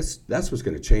things. That's what's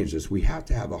going to change this. We have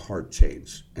to have a heart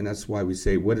change. And that's why we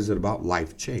say, what is it about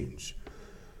life change?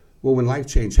 Well, when life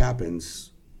change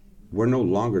happens, we're no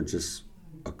longer just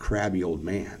a crabby old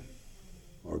man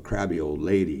or a crabby old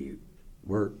lady.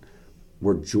 We're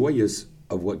joyous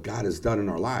of what God has done in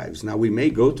our lives. Now, we may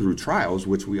go through trials,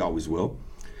 which we always will,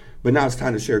 but now it's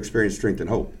time to share experience, strength, and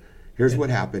hope. Here's what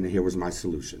happened, and here was my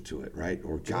solution to it, right?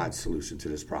 Or God's solution to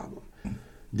this problem.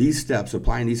 These steps,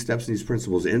 applying these steps and these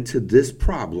principles into this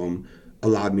problem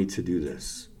allowed me to do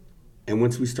this. And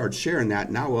once we start sharing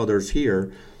that, now others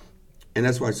here, and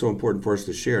that's why it's so important for us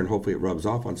to share, and hopefully it rubs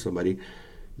off on somebody,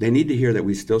 they need to hear that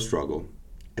we still struggle,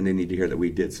 and they need to hear that we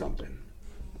did something.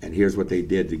 And here's what they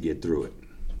did to get through it.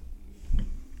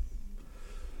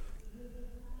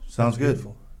 Sounds good.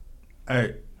 Beautiful. All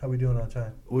right, How we doing on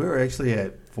time? we're actually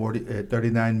at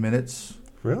 39 minutes.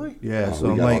 Really? Yeah, Oh, so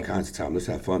we I'm got all like, kinds of time. Let's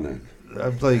have fun then.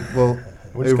 I'm like, well,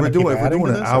 We're if just gonna we're keep doing adding to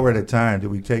an this, hour or- at a time, do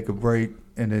we take a break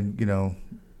and then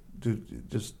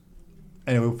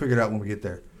anyway, we'll figure it out when we get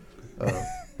there.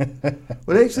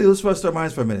 But actually, let's rest our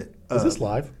minds for a minute. Is this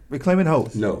live? Reclaiming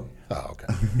hope. No. Oh,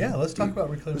 okay. Yeah, let's talk about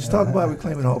reclaiming. Let's talk about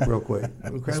Reclaiming Hope real quick.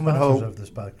 the Reclaiming sponsors Hope of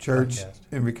this Church podcast.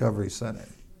 and Recovery Center.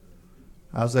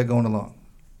 How's that going along?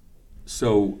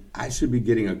 So I should be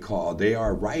getting a call. They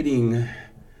are writing.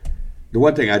 The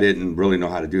one thing I didn't really know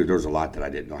how to do, there was a lot that I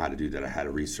didn't know how to do that I had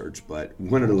to research, but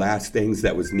one of the last things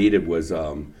that was needed was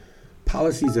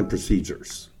policies and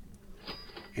procedures.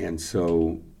 And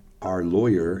so our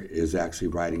lawyer is actually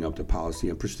writing up the policy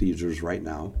and procedures right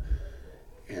now.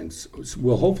 And so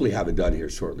we'll hopefully have it done here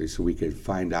shortly so we can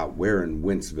find out where in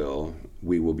Wentzville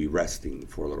we will be resting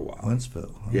for a little while.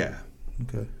 Wentzville. Huh? Yeah.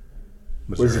 Okay.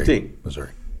 What does you think? Missouri.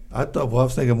 I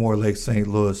was thinking more Lake St.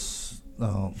 Louis,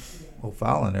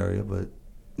 O'Fallon area, but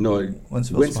No,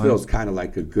 Wentzville's Wentzville's kind of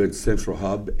like a good central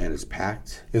hub and it's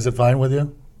packed. Is it fine with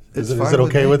you? Is it fine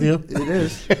okay me. with you? It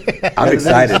is. I'm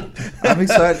excited. I'm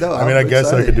excited. No, I mean, I'm I guess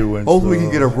I excited. could do Wentzville. Hopefully, we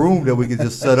can get a room that we can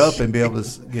just set up and be able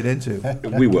to get into.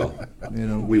 We will. We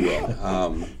We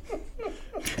will.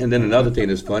 And then another thing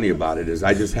that's funny about it is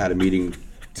I just had a meeting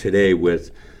today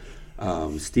with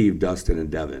Steve, Dustin,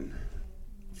 and Devin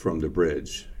from The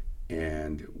Bridge.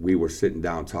 And we were sitting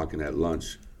down talking at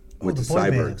lunch with the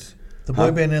boy band. Cybergs. The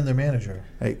boy band and their manager.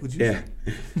 Hey, would you? Yeah.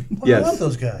 Well, Yes. I love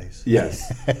those guys.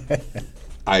 Yes.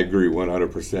 I agree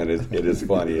 100%. It is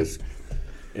funny. It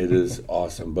is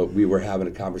awesome. But we were having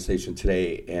a conversation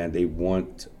today, and they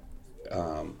want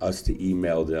us to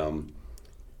email them,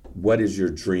 what is your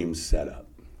dream setup?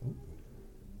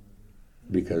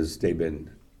 Because they've been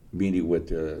meeting with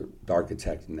the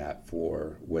architect and that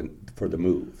for the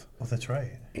move. Well, that's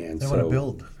right. And they so, want to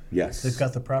build. Yes. They've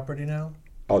got the property now.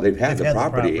 Oh, they've had the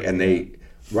property, and they yeah.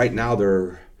 right now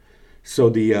they're so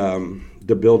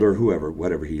the builder,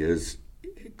 whatever he is,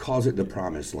 calls it the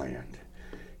promised land.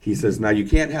 He says, now you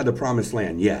can't have the promised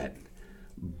land yet,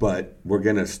 but we're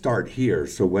going to start here.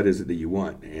 So what is it that you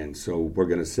want? And so we're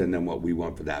going to send them what we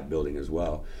want for that building as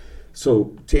well.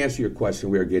 So to answer your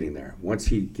question, we are getting there. Once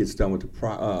he gets done with the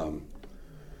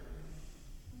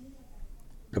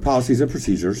policies and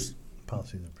procedures,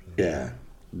 yeah,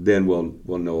 then we'll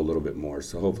know a little bit more.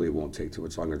 So hopefully it won't take too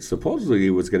much longer. Supposedly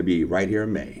it was going to be right here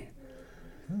in May.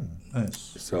 Nice.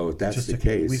 So if that's Just the a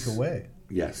case, week away.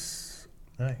 yes.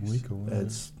 Nice.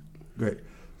 That's great.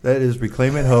 That is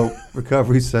Reclaiming Hope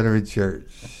Recovery Center and Church.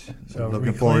 So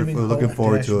looking forward to it.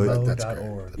 That's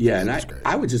reclaiminghope-mo.org. Yeah, and That's great.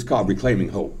 I would just call it Reclaiming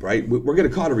Hope, right? We're going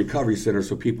to call it a recovery center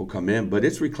so people come in, but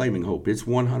it's Reclaiming Hope. It's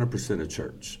 100% a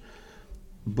church.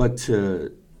 But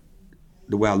the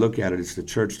way I look at it, it's the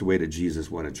church the way that Jesus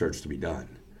wanted church to be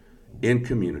done. In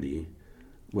community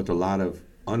with a lot of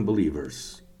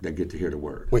unbelievers that get to hear the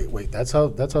word. Wait. That's how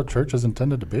church is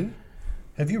intended to be.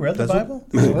 Have you read the That's Bible?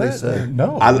 what they say.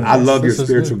 No. I love your This is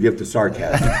spiritual new. gift of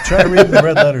sarcasm. Try reading the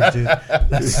red letters, dude.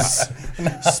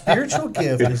 Spiritual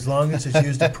gift, as long as it's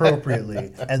used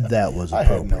appropriately, and that was I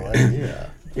had no appropriate.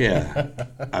 idea. Yeah.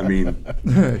 I mean,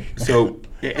 so,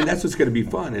 and that's what's going to be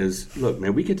fun is, look,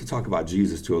 man, we get to talk about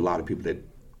Jesus to a lot of people that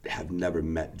have never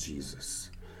met Jesus.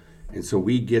 And so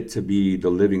we get to be the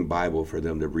living Bible for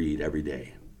them to read every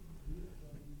day.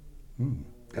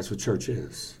 That's what church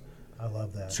is. I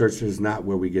love that. Church is not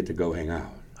where we get to go hang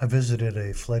out. I visited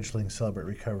a fledgling Celebrate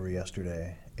Recovery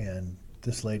yesterday, and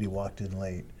this lady walked in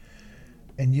late,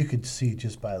 and you could see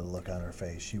just by the look on her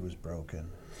face, she was broken.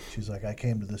 She's like, I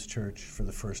came to this church for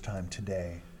the first time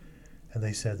today, and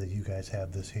they said that you guys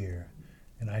have this here,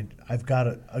 and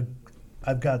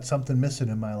I've got something missing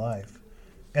in my life,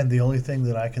 and the only thing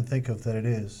that I can think of that it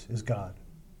is God.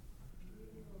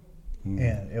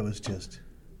 And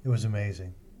it was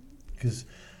amazing, because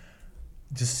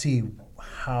to see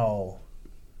how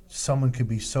someone could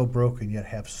be so broken yet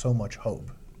have so much hope.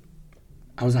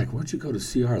 I was like, where'd you go to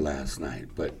CR last night?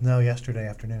 But No, yesterday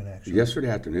afternoon, actually. yesterday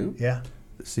afternoon? Yeah.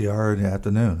 CR in the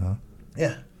afternoon, huh?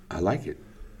 Yeah. I like it.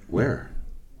 Where?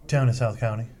 Down in South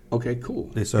County. Okay, cool.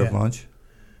 They serve Yeah. lunch.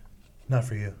 Not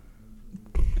for you.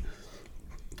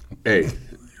 Hey,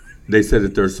 they said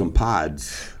that there's some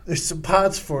pods. There's some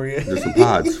pods for you. There's some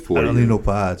pods for I don't you. need no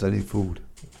pods. I need food.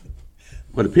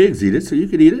 Well, the pigs eat it, so you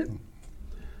could eat it.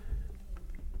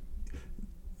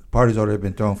 Party's already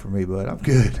been thrown for me, but I'm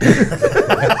good.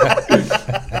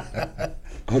 I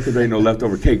hope there ain't no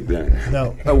leftover cake then.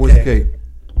 No. Oh, where's the cake?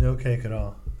 No cake at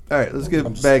all. All right, let's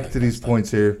get back to these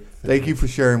points here. Thank you for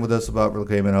sharing with us about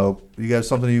Reclaiming Hope. You got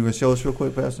something you can show us real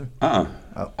quick, Pastor? Oh,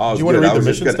 Do you want to read the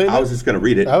mission I statement? was just going to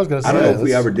read it. I was gonna I don't say, know if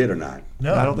we let's- ever did or not.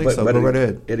 No. I don't think so. Go right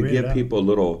ahead. It'll Read it give out. people a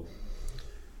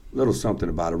little something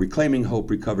about it. Reclaiming Hope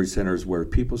Recovery Centers, where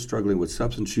people struggling with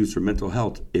substance use or mental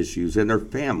health issues and their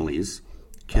families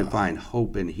can find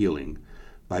hope and healing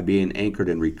by being anchored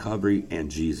in recovery and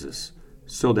Jesus,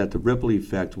 so that the ripple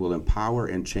effect will empower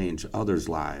and change others'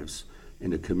 lives in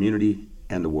the community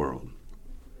and the world.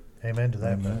 Amen to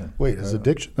that, man. Wait, is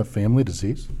addiction a family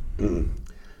disease?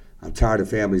 I'm tired of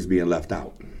families being left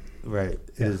out. Right. It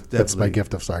is definitely. That's my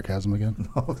gift of sarcasm again.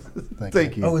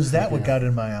 Thank you. Oh, is that what got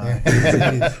in my eye?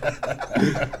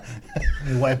 Let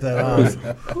me wipe that off.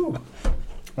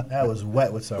 That was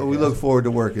wet with But sarcasm. we look forward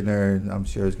to working there, and I'm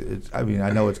sure I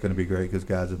know it's going to be great because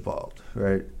God's involved,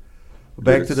 right?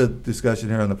 Back to the discussion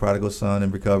here on the Prodigal Son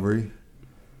and recovery.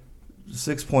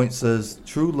 6 point says,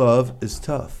 true love is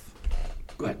tough.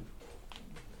 Go ahead.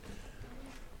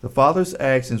 The Father's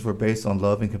actions were based on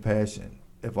love and compassion.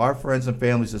 If our friends and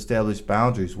families establish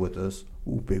boundaries with us,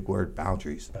 ooh, big word,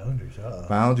 boundaries.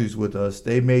 Boundaries with us,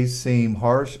 they may seem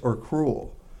harsh or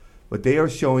cruel, but they are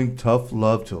showing tough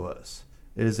love to us.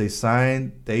 It is a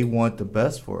sign they want the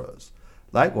best for us.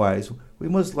 Likewise, we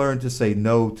must learn to say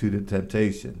no to the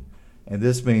temptation, and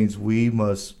this means we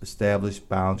must establish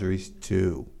boundaries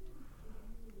too.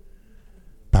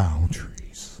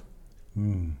 Boundaries.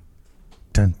 Dun,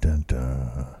 dun,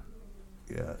 dun.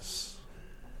 Yes,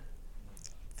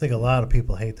 I think a lot of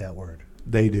people hate that word.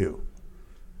 they do.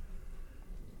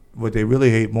 What they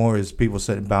really hate more is people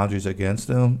setting boundaries against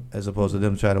them as opposed to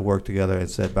them trying to work together and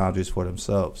set boundaries for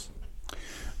themselves.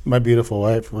 My beautiful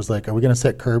wife was like, "Are we going to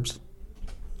set curbs?"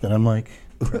 And I'm like,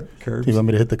 Curbs? "Do you want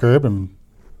me to hit the curb and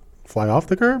fly off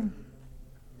the curb?"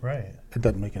 Right. It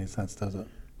doesn't make any sense, does it?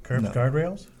 Curbs, No.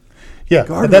 guardrails? Yeah,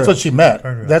 that's what she meant.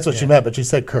 Guardrails, That's what she yeah. meant, but she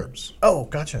said curbs. Oh,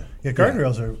 gotcha. Yeah,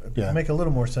 guardrails Yeah. make a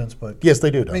little more sense, but Yes, they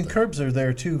do. I Don't mean, they? curbs are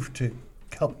there too to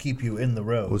help keep you in the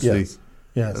road. Well, Yes. see,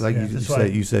 Yes. like Yeah, you that's said, why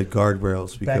you said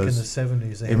guardrails Back in the because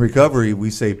 70s, they in had recovery we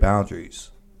say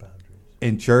boundaries. boundaries.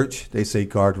 In church they say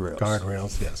guardrails.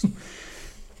 Guardrails, yes.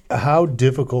 How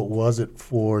difficult was it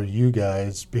for you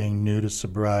guys being new to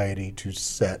sobriety to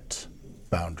set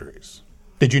boundaries?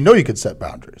 Did you know you could set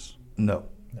boundaries? No.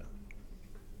 No.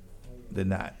 Did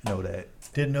not know that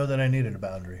Didn't know that I needed a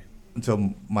boundary.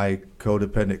 until my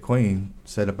codependent queen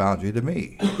set a boundary to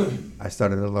me. I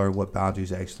started to learn what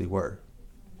boundaries actually were.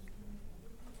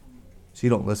 She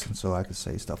don't listen, so I can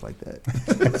say stuff like that.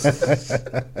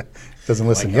 Doesn't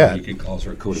listen Like how yet. You can call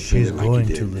her codependent. She's like you going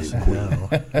did to in listen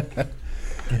Queen. now.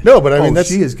 No, but I mean, that's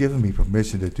she has given me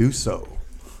permission to do so.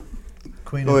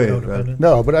 Queen Go of ahead, Brad. codependent.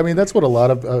 no, but I mean, that's what a lot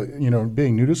of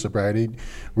being new to sobriety,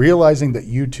 realizing that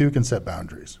you too can set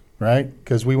boundaries, right?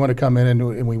 Because we want to come in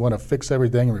and we want to fix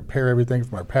everything and repair everything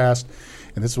from our past,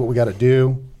 and this is what we got to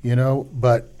do,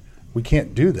 But we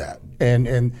can't do that,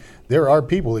 and there are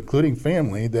people, including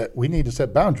family, that we need to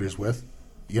set boundaries with,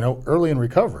 early in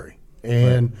recovery,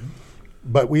 and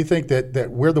but we think that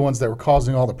we're the ones that were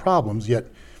causing all the problems. Yet,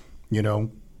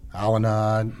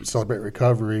 Al-Anon, Celebrate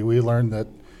Recovery, we learned that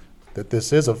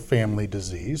this is a family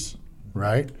disease,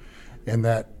 right? And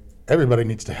that everybody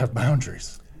needs to have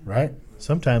boundaries, right?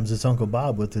 Sometimes it's Uncle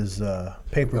Bob with his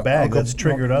paper bag Uncle- that's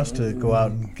triggered us to go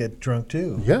out and get drunk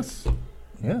too. Yes.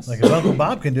 Yes. Like if Uncle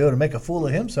Bob can do it and make a fool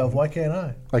of himself, why can't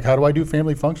I? Like, how do I do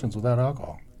family functions without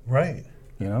alcohol? Right.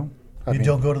 I You mean,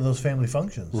 don't go to those family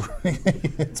functions.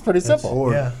 it's pretty simple.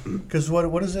 Or Yeah. Because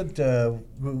what is it?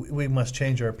 We must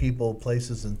change our people,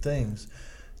 places, and things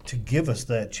to give us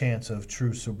that chance of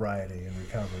true sobriety and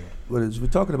recovery. But as we're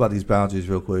talking about these boundaries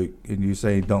real quick, and you're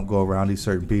saying don't go around these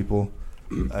certain people,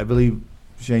 I believe,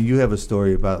 Shane, you have a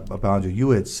story about a boundary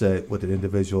you had set with an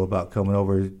individual about coming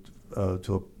over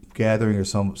to a gathering or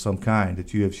some kind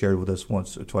that you have shared with us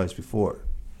once or twice before.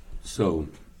 So,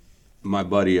 my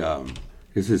buddy,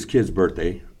 it's his kid's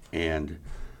birthday, and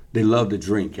they love to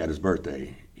drink at his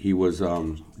birthday. He was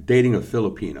dating a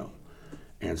Filipino,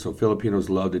 and so Filipinos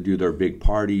love to do their big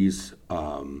parties.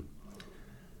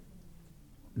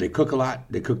 They cook a lot.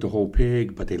 They cook the whole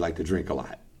pig, but they like to drink a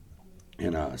lot.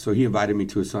 And so he invited me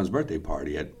to his son's birthday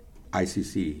party at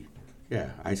ICC. Yeah,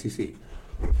 ICC.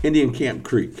 Indian Camp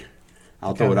Creek.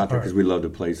 I'll throw it out there because we love to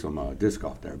play some disc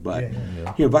golf there. But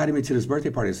he invited me to this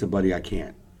birthday party. I said, buddy, I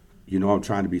can't. I'm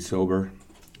trying to be sober,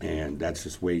 and that's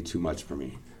just way too much for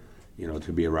me,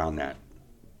 to be around that.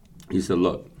 He said,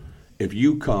 look, if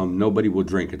you come, nobody will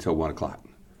drink until 1 o'clock.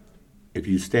 If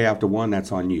you stay after 1,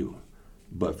 that's on you.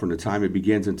 But from the time it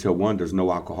begins until 1, there's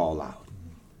no alcohol allowed.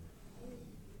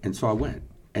 And so I went.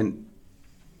 And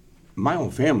my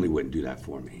own family wouldn't do that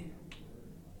for me.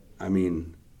 I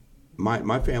mean,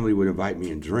 my family would invite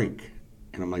me and drink.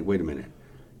 And I'm like, wait a minute.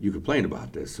 You complained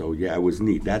about this. So, yeah, it was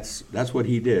neat. That's what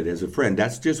he did as a friend.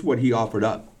 That's just what he offered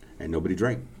up. And nobody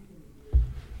drank.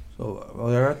 So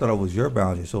I thought it was your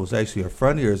boundary. So it was actually a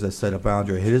friend of yours that set a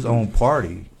boundary at his own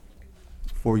party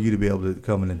for you to be able to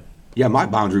come in and... Yeah, my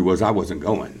boundary was I wasn't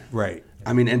going. Right.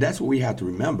 I mean, and that's what we have to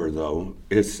remember, though,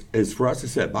 is for us to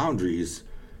set boundaries.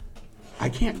 I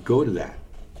can't go to that.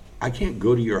 I can't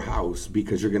go to your house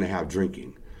because you're going to have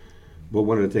drinking. But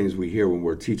one of the things we hear when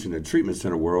we're teaching the treatment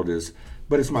center world is,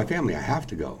 but it's my family, I have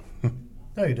to go.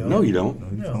 No, you don't. No, you don't.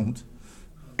 No, you don't.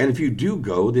 And if you do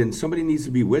go, then somebody needs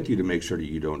to be with you to make sure that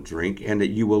you don't drink and that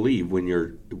you will leave when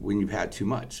you've had too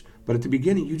much. But at the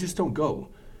beginning, you just don't go.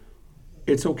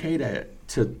 It's okay to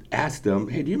ask them,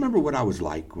 hey, do you remember what I was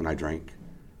like when I drank?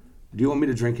 Do you want me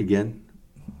to drink again?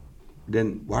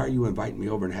 Then why are you inviting me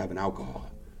over and having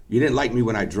alcohol? You didn't like me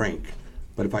when I drank,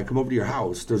 but if I come over to your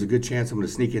house, there's a good chance I'm going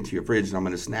to sneak into your fridge and I'm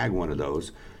going to snag one of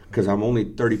those because I'm only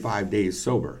 35 days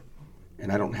sober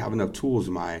and I don't have enough tools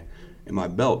in my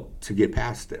belt to get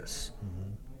past this.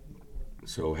 Mm-hmm.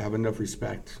 So have enough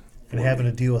respect. And having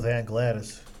to deal with Aunt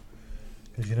Gladys,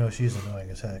 because she's annoying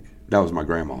as heck. That was my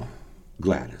grandma,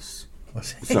 Gladys.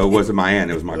 Was it? So it wasn't my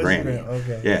aunt, it was my Was granny.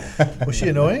 okay. Yeah. Was she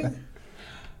annoying?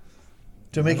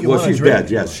 To make you Well, want to she's drink? dead.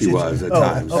 Yes, she was at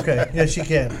times. Okay. Yeah, she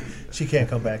can't. She can't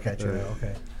come back at you now.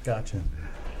 Okay, gotcha.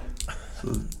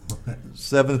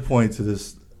 Seventh point to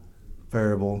this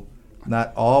parable: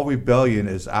 not all rebellion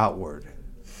is outward.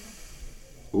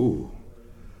 Ooh.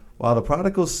 While the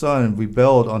prodigal son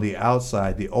rebelled on the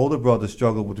outside, the older brother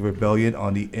struggled with rebellion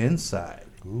on the inside.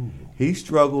 Ooh. He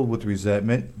struggled with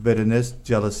resentment, bitterness,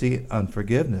 jealousy, and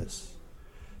unforgiveness.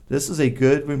 This is a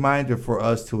good reminder for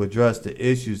us to address the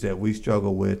issues that we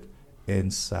struggle with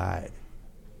inside.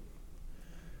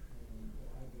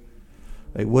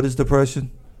 Like, what is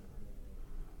depression?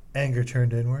 Anger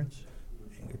turned inwards.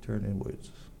 Anger turned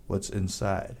inwards. What's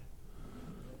inside?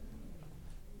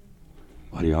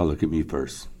 Why do y'all look at me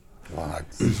first?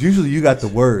 Because usually you got the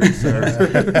words,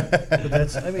 sir. But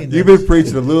that's. I mean, You've been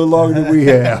preaching a little longer than we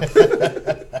have.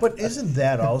 But isn't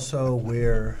that also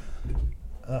where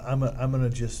I'm going to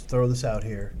just throw this out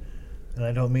here, and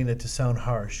I don't mean it to sound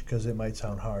harsh because it might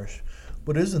sound harsh,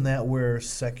 but isn't that where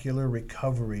secular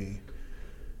recovery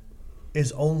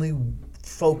is only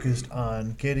focused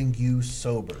on getting you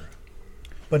sober,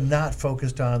 but not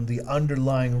focused on the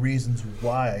underlying reasons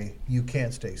why you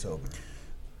can't stay sober?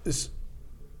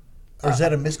 Or is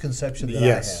that a misconception that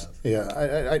Yes. I have?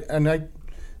 Yeah.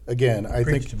 I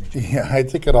Preach think, to me, Jim. yeah, I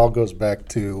think it all goes back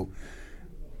to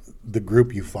the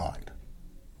group you find,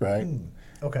 right?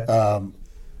 Okay.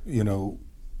 You know,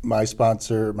 my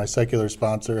secular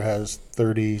sponsor has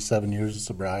 37 years of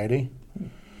sobriety.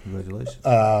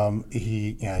 Congratulations.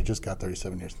 He just got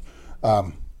 37 years.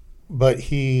 But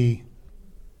he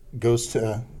goes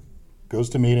to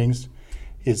meetings.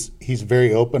 He's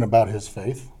very open about his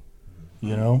faith,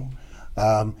 you know.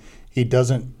 He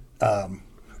doesn't,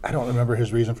 I don't remember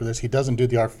his reason for this. He doesn't do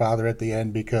the Our Father at the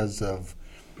end because of,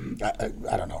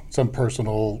 I don't know, some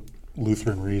personal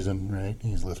Lutheran reason, right?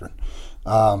 He's Lutheran.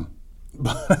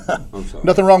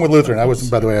 Nothing wrong with Lutheran. I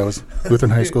was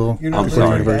Lutheran High School, You're not Lutheran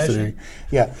sorry. University.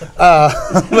 Yeah.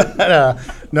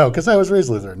 No, because I was raised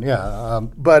Lutheran. Yeah.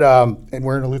 And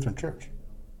we're in a Lutheran church.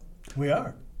 We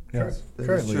are. Yes.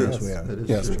 Currently, true. yes, we are. That is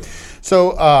Yes. true.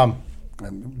 So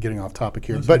I'm getting off topic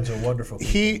here, Lutherans but are wonderful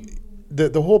people.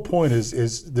 the whole point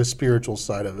is the spiritual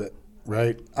side of it,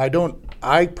 right?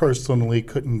 I personally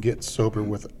couldn't get sober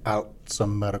without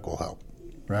some medical help,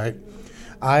 right?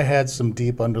 I had some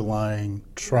deep underlying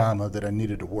trauma that I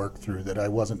needed to work through that I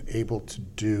wasn't able to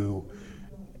do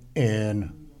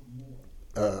in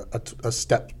a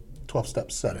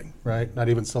 12-step setting, right? Not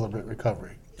even Celebrate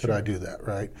Recovery could I do that,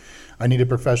 right? I needed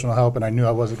professional help, and I knew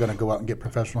I wasn't going to go out and get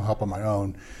professional help on my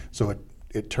own, so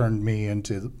it turned me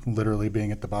into literally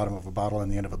being at the bottom of a bottle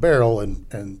and the end of a barrel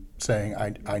and saying,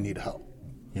 I need help,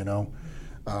 you know?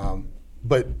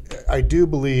 But I do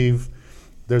believe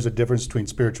there's a difference between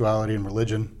spirituality and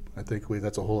religion. I think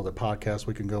that's a whole other podcast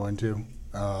we can go into.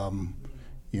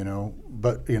 You know,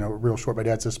 but, you know, real short, my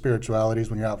dad says spirituality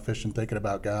is when you're out fishing thinking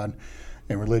about God,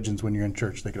 and religion's when you're in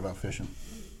church thinking about fishing.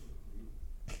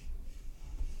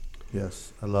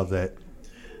 Yes, I love that.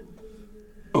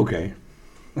 Okay.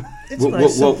 It's We'll,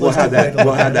 nice, we'll, we'll have simplistic way that. to We'll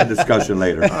look have at that it. discussion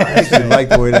later. I actually like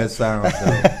the way that sounds.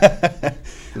 Though.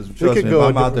 'Cause trust could me, go if a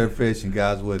I'm out there fishing,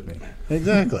 God's with me.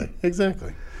 Exactly.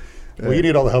 Well, you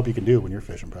need all the help you can do when you're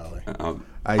fishing, probably.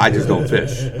 I just don't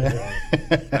fish.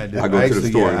 I do. I go to the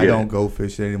store and I get don't it. go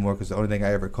fishing anymore because the only thing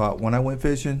I ever caught when I went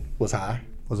fishing Was high.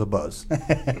 was a buzz.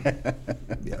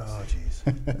 Yes. Oh,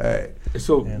 jeez. All right.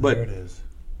 So, And but there it is.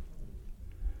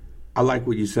 I like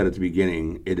what you said at the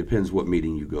beginning. It depends what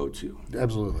meeting you go to.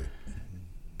 Absolutely.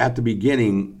 At the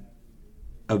beginning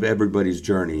of everybody's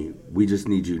journey, we just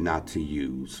need you not to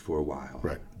use for a while.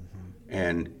 Right.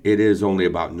 And it is only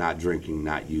about not drinking,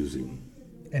 not using.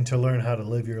 And to learn how to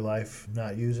live your life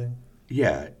not using.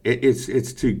 Yeah,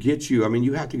 it's to get you. I mean,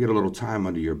 you have to get a little time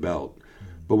under your belt,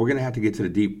 but we're going to have to get to the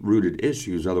deep-rooted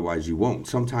issues. Otherwise, you won't.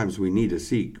 Sometimes we need to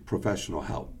seek professional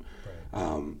help.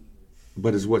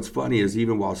 But what's funny is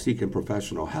even while seeking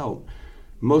professional help,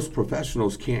 most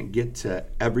professionals can't get to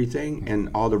everything and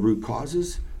all the root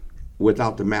causes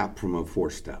without the map from a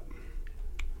 4-step.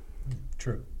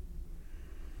 True.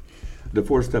 The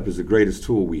 4-step is the greatest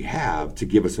tool we have to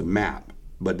give us a map.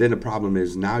 But then the problem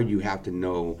is now you have to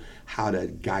know how to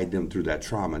guide them through that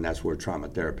trauma, and that's where a trauma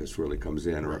therapist really comes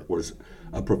in, or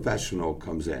a professional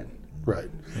comes in. Right.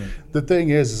 The thing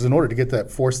is in order to get that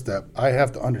 4-step, I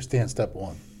have to understand step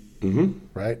 1. Mm-hmm.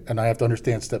 Right? And I have to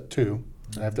understand step 2.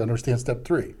 I have to understand step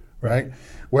 3. Right?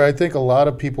 Where I think a lot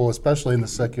of people, especially in the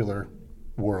secular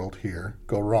world here,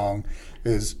 go wrong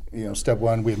is, you know, step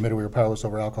 1, we admitted we were powerless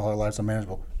over alcohol, our lives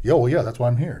unmanageable. Well, yeah, that's why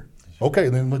I'm here. Okay,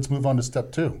 then let's move on to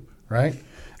step 2. Right?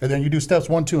 And then you do steps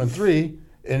 1, 2, and 3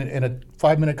 in a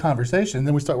 5-minute conversation, and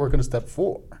then we start working to step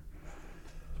 4.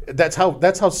 That's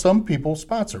how some people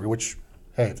sponsor, which,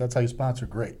 hey, if that's how you sponsor,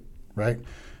 great, right?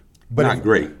 But Not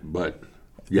great, but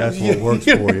yes. That's what works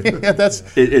for you. Yeah, that's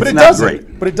It's but it not doesn't.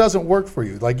 great. But it doesn't work for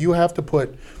you. Like you have to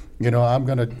put, you know, I'm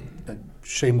gonna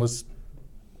shamelessly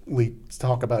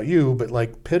talk about you, but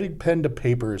like putting pen to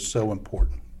paper is so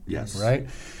important. Yes. Right?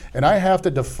 And I have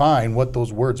to define what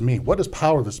those words mean. What does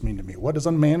powerless mean to me? What does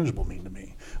unmanageable mean to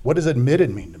me? What does admitted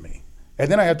mean to me? And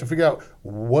then I have to figure out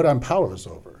what I'm powerless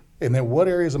over. And then what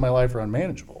areas of my life are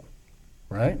unmanageable,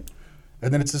 right?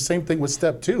 And then it's the same thing with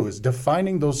step 2, is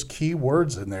defining those key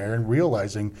words in there and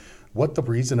realizing what the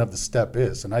reason of the step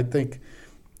is. And I think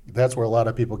that's where a lot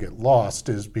of people get lost,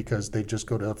 is because they just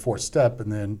go to the 4th step.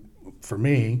 And then for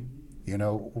me, you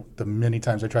know, the many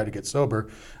times I tried to get sober,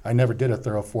 I never did a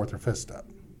thorough 4th or 5th step.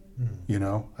 You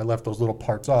know, I left those little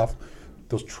parts off,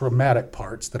 those traumatic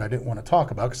parts that I didn't want to talk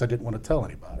about because I didn't want to tell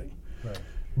anybody. Right.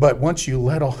 But once you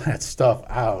let all that stuff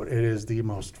out, it is the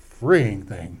most freeing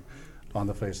thing on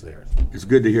the face of the earth. It's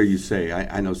good to hear you say.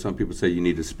 I know some people say you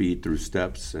need to speed through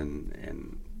steps,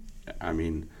 and I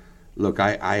mean, look,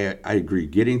 I agree.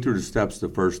 Getting through the steps the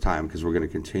first time, because we're going to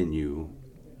continue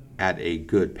at a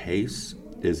good pace,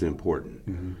 is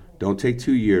important. Don't take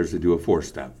 2 years to do a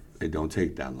 4-step. It don't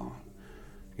take that long.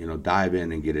 Dive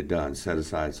in and get it done. Set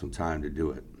aside some time to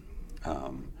do it.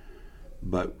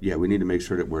 But yeah, we need to make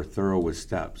sure that we're thorough with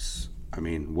steps.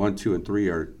 1, 2, and 3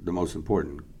 are the most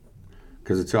important.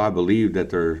 Because until I believe that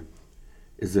there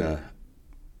is a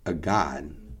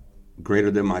God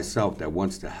greater than myself that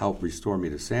wants to help restore me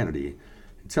to sanity,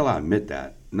 until I admit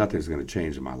that, nothing's going to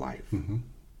change in my life.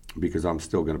 Because I'm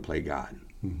still going to play God.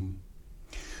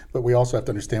 But we also have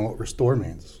to understand what restore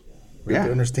means. We have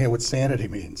to understand what sanity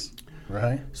means,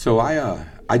 right? So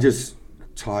I just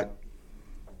taught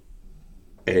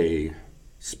a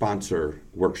sponsor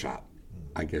workshop,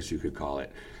 I guess you could call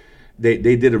it. They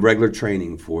did a regular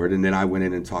training for it, and then I went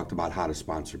in and talked about how to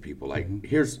sponsor people. Like,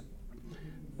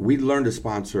 we learned to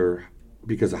sponsor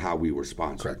because of how we were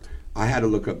sponsored. Correct. I had to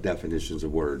look up definitions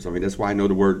of words. That's why I know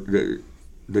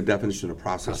the definition of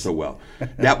process so well.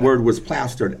 That word was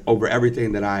plastered over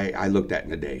everything that I looked at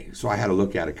in a day. So I had to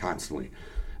look at it constantly.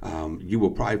 You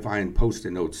will probably find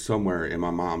Post-it notes somewhere in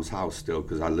my mom's house still,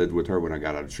 because I lived with her when I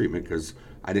got out of treatment, because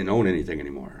I didn't own anything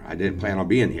anymore. I didn't plan on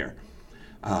being here.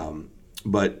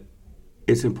 But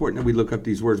it's important that we look up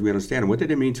these words, we understand them. What did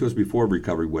they mean to us before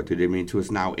recovery? What did they mean to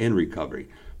us now in recovery?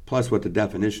 Plus what the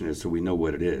definition is, so we know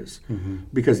what it is.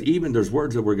 Because even there's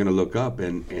words that we're going to look up,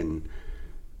 and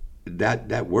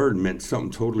that word meant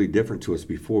something totally different to us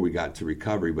before we got to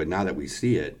recovery. But now that we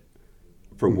see it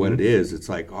for what it is, it's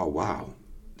like, oh, wow,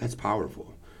 that's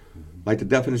powerful. Like the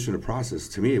definition of process,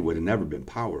 to me, it would have never been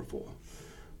powerful.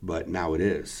 But now it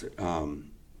is.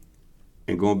 And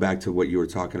going back to what you were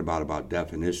talking about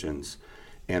definitions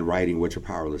and writing what you're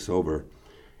powerless over,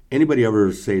 anybody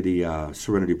ever say the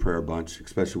Serenity Prayer bunch,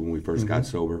 especially when we first got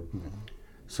sober?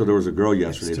 So there was a girl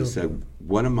yesterday that said,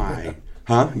 one of my...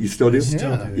 Huh? You still do?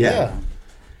 Still do. Yeah.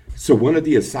 So one of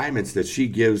the assignments that she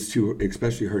gives to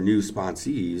especially her new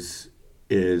sponsees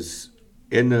is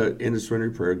in the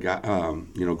Serenity Prayer,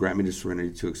 grant me the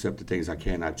serenity to accept the things I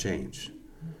cannot change.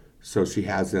 So she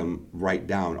has them write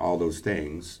down all those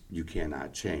things you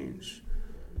cannot change.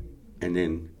 And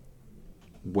then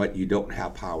what you don't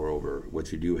have power over,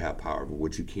 what you do have power over,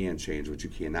 what you can change, what you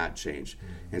cannot change.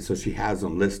 And so she has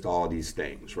them list all these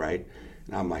things, right?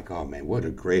 And I'm like, oh man, what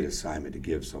a great assignment to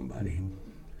give somebody.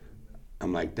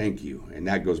 I'm like, thank you. And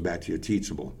that goes back to your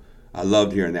teachable. I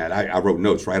loved hearing that. I wrote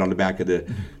notes right on the back of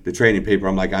the training paper.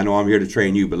 I'm like, I know I'm here to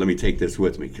train you, but let me take this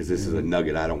with me, because this is a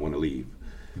nugget I don't want to leave.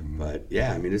 But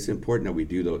yeah, it's important that we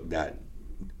do that.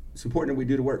 It's important that we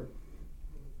do the work.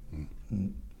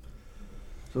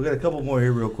 So we got a couple more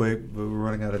here real quick, but we're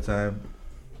running out of time.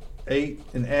 8,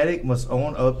 an addict must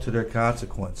own up to their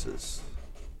consequences.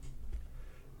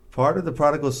 Part of the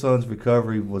prodigal son's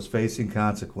recovery was facing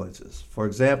consequences. For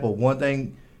example, one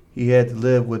thing he had to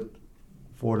live with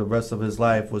for the rest of his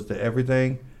life was that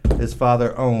everything his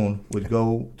father owned would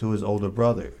go to his older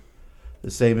brother.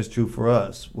 The same is true for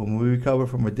us. When we recover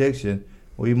from addiction,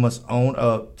 we must own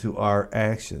up to our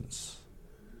actions.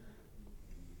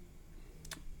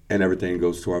 And everything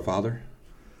goes to our father?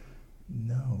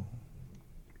 No.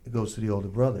 It goes to the older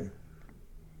brother.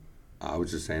 I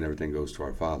was just saying everything goes to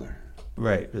our father.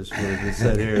 Right. That's what it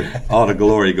said here. All the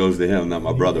glory goes to him, not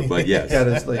my brother, but yes. Yeah,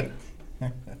 that's like... I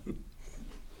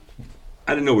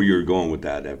didn't know where you were going with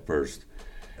that at first.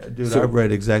 Dude, I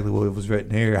read exactly what was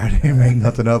written here. I didn't make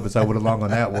nothing up, so I went along on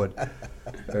that one.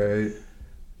 All right.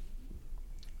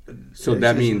 So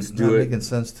that means it's do not it making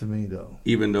sense to me, though.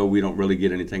 even though we don't really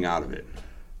get anything out of it.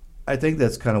 I think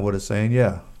that's kind of what it's saying,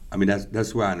 yeah.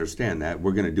 That's why I understand that.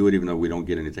 We're going to do it even though we don't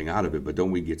get anything out of it, but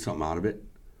don't we get something out of it?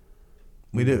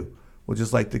 We do. Well,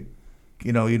 just like he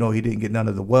didn't get none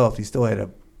of the wealth. He still had a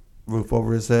roof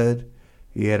over his head.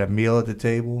 He had a meal at the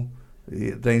table.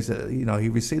 Things that, he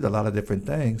received a lot of different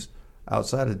things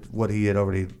outside of what he had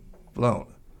already blown.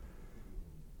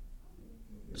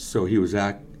 So he was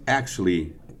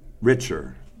actually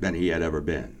richer than he had ever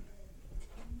been.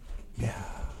 Yeah.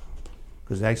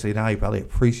 Because actually now he probably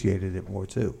appreciated it more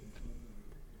too.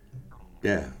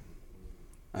 Yeah.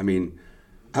 I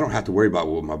don't have to worry about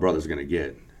what my brother's going to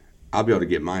get. I'll be able to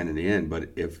get mine in the end, but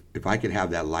if I could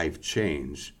have that life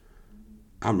change,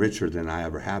 I'm richer than I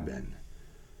ever have been.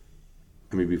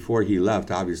 Before he left,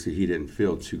 obviously he didn't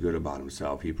feel too good about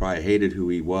himself. He probably hated who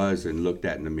he was and looked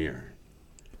at in the mirror.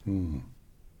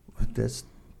 That's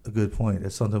a good point.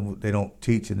 That's something they don't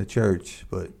teach in the church,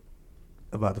 but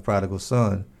about the prodigal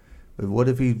son. But what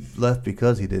if he left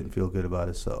because he didn't feel good about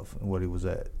himself and what he was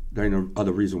at? There ain't no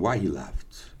other reason why he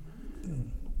left.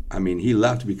 He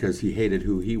left because he hated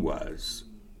who he was.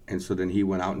 And so then he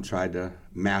went out and tried to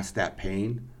mask that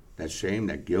pain, that shame,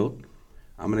 that guilt.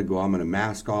 I'm going to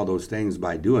mask all those things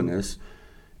by doing this.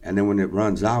 And then when it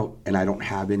runs out and I don't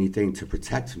have anything to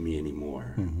protect me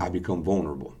anymore, I become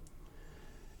vulnerable.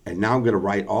 And now I'm going to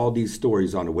write all these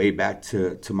stories on the way back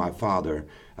to my father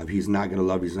of he's not going to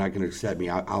love me, he's not going to accept me.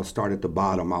 I'll start at the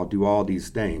bottom. I'll do all these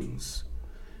things.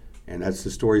 And that's the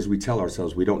stories we tell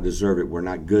ourselves. We don't deserve it. We're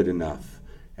not good enough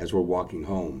as we're walking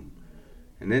home.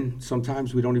 And then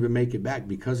sometimes we don't even make it back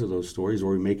because of those stories,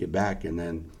 or we make it back, and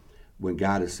then when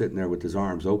God is sitting there with his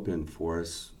arms open for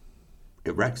us,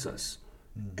 it wrecks us.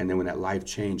 And then when that life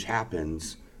change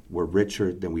happens, we're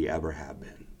richer than we ever have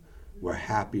been. We're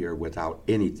happier without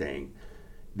anything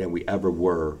than we ever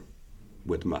were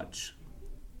with much.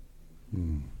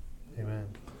 Amen.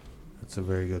 That's a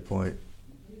very good point.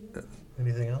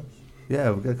 Anything else?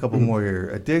 Yeah, we've got a couple more here.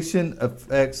 Addiction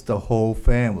affects the whole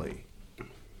family.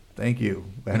 Thank you.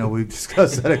 I know we've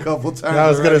discussed that a couple times. I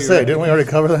was going to already, say, right? didn't we already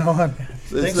cover that one? Thanks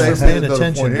This for paying is another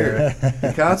attention point here.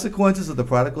 The consequences of the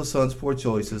prodigal son's poor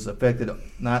choices affected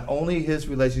not only his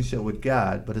relationship with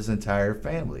God, but his entire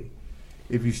family.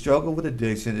 If you struggle with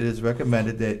addiction, it is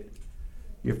recommended that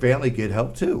your family get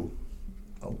help too.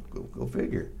 Oh, go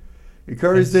figure.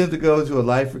 Encourage them to go to a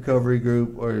life recovery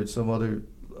group or some other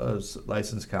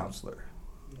licensed counselor.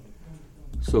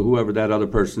 So whoever that other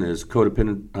person is,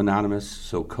 Codependent Anonymous,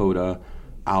 so Coda,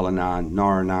 Al-Anon,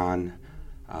 Nar-Anon,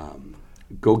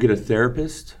 go get a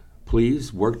therapist,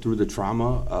 please. Work through the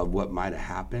trauma of what might have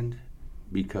happened,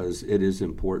 because it is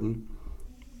important.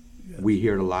 Yes. We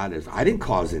hear it a lot as, I didn't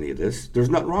cause any of this. There's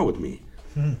nothing wrong with me.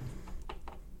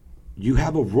 You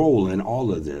have a role in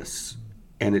all of this,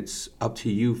 and it's up to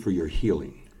you for your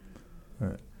healing.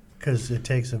 Right. Because it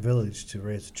takes a village to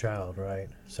raise a child, right?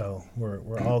 So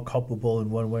we're all culpable in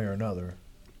one way or another.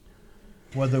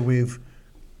 Whether we've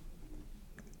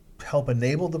helped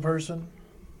enable the person,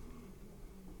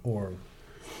 or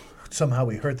somehow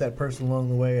we hurt that person along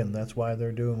the way, and that's why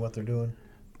they're doing what they're doing.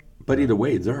 But either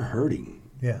way, they're hurting.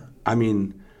 Yeah. I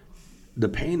mean, the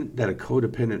pain that a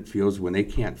codependent feels when they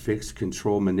can't fix,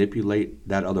 control, manipulate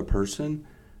that other person,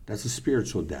 that's a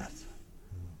spiritual death.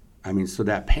 I mean, so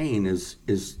that pain is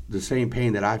the same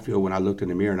pain that I feel when I looked in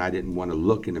the mirror and I didn't want to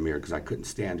look in the mirror because I couldn't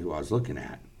stand who I was looking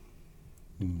at.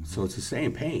 So it's the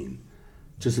same pain,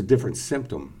 just a different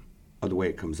symptom of the way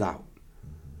it comes out.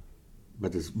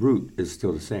 But the root is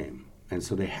still the same. And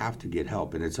so they have to get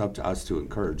help, and it's up to us to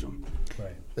encourage them.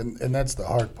 Right. And that's the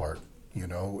hard part,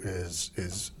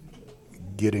 is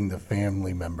getting the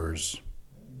family members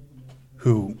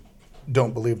who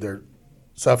don't believe they're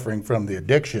suffering from the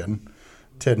addiction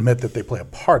to admit that they play a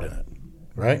part in it,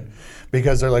 right?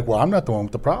 Because they're like, well, I'm not the one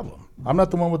with the problem. I'm not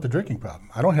the one with the drinking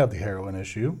problem. I don't have the heroin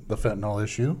issue, the fentanyl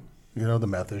issue, the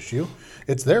meth issue.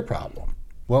 It's their problem.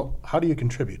 Well, how do you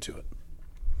contribute to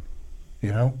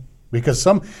it? Because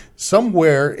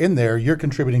somewhere in there, you're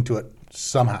contributing to it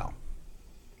somehow.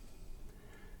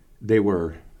 They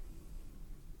were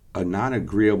a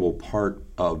non-agreeable part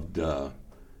of the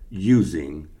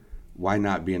using. Why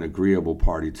not be an agreeable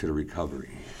party to the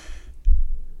recovery?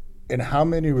 And how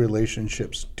many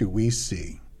relationships do we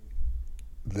see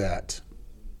that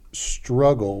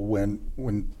struggle when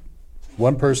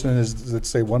one person is, let's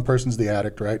say one person's the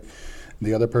addict, right? And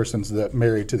the other person's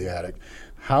married to the addict.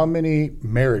 How many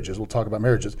marriages, we'll talk about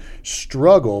marriages,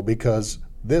 struggle because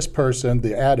this person,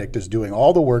 the addict, is doing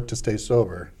all the work to stay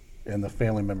sober and the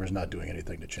family member's not doing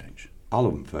anything to change? All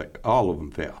of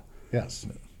them fail. Yes.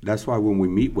 That's why when we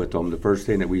meet with them, the first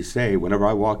thing that we say, whenever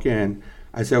I walk in,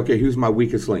 I say, okay, who's my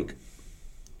weakest link?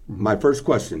 My first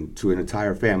question to an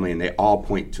entire family, and they all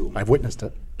point to them. I've witnessed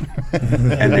it.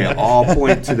 And they all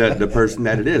point to the person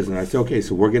that it is. And I say, okay,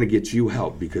 so we're going to get you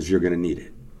help because you're going to need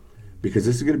it. Because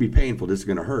this is going to be painful, this is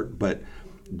going to hurt. But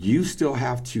you still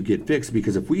have to get fixed,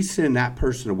 because if we send that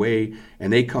person away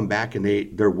and they come back and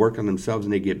they're working on themselves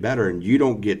and they get better and you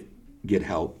don't get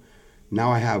help,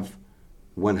 now I have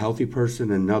one healthy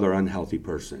person and another unhealthy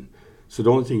person. So the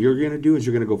only thing you're going to do is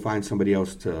you're going to go find somebody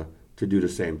else to do the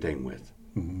same thing with.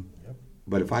 Mm-hmm. Yep.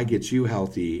 But if I get you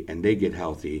healthy and they get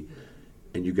healthy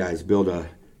and you guys build on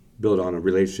a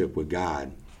relationship with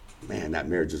God, man, that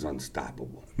marriage is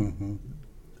unstoppable. Mm-hmm.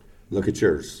 Look at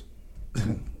yours.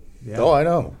 Yeah. Oh, I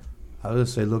know. I would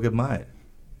just say, look at mine.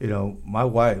 My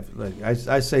wife, like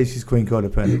I say she's queen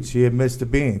codependent. She admits to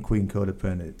being queen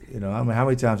codependent. I mean, how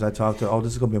many times I talk to her,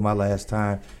 this is going to be my last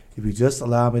time. If you just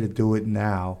allow me to do it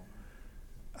now,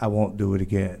 I won't do it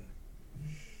again.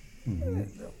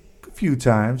 Mm-hmm. A few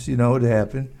times, it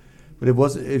happened. But it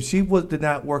wasn't, if she did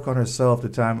not work on herself the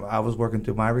time I was working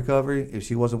through my recovery, if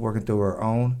she wasn't working through her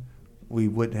own, we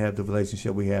wouldn't have the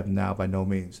relationship we have now by no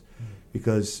means.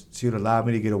 Because she would allow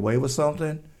me to get away with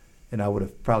something, and I would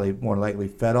have probably more likely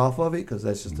fed off of it because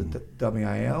that's just the dummy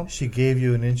I am. She gave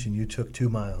you an inch and you took 2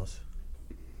 miles.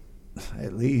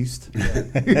 At least,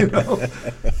 you know.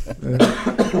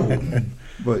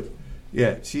 But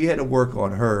yeah, she had to work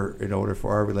on her in order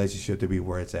for our relationship to be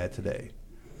where it's at today.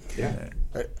 Yeah.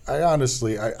 I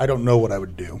honestly, I don't know what I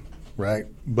would do, right?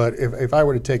 But if I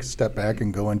were to take a step back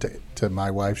and go into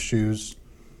my wife's shoes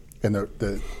and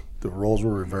the roles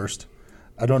were reversed,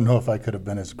 I don't know if I could have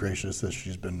been as gracious as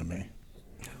she's been to me.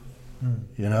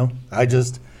 You know? I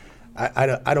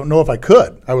don't know if I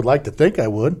could. I would like to think I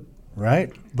would,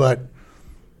 right? But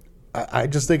I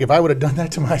just think if I would have done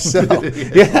that to myself,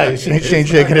 yeah, Shane's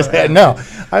shaking his head. No,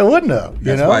 I wouldn't have.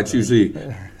 That's why it's usually,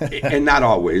 and not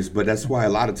always, but that's why a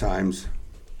lot of times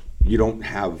you don't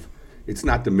have, it's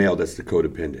not the male that's the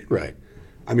codependent. Right.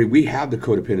 I mean, we have the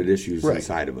codependent issues Right.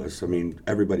 inside of us. I mean,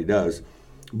 everybody does.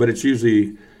 But it's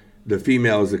usually the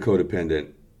female is the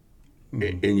codependent,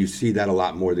 and you see that a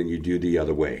lot more than you do the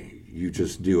other way. You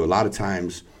just do. A lot of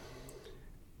times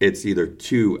it's either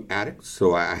two addicts.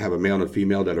 So I have a male and a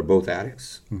female that are both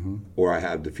addicts, or I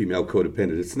have the female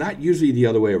codependent. It's not usually the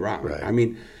other way around. Right. I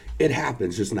mean, it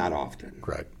happens, just not often.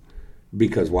 Right.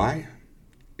 Because why?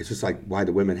 It's just like why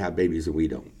the women have babies and we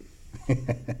don't.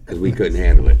 Because we couldn't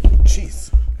handle it.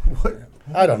 Jeez. What?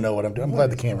 I don't know what I'm doing. I'm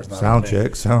glad the camera's not Sound on me.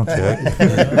 check, sound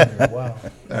check. Wow.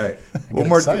 All right,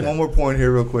 excited. one more point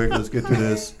here, real quick. Let's get through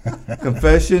this.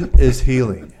 Confession is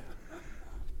healing.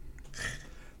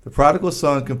 The prodigal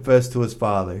son confessed to his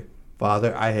father,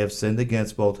 "Father, I have sinned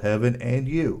against both heaven and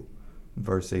you."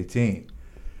 Verse 18.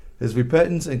 His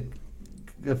repentance and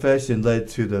confession led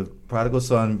to the prodigal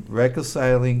son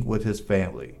reconciling with his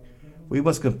family. We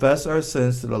must confess our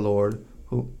sins to the Lord,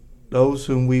 those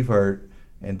whom we've hurt,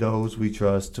 and those we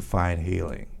trust to find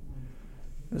healing.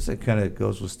 This kind of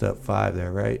goes with step 5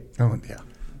 there, right? Oh, yeah.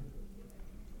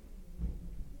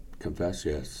 Confess,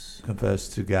 yes. Confess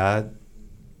to God,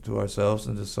 to ourselves,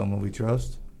 and to someone we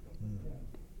trust.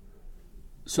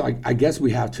 So I guess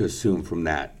we have to assume from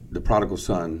that the prodigal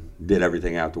son did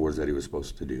everything afterwards that he was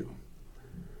supposed to do.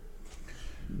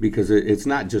 Because it's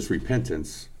not just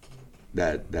repentance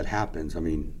that happens. I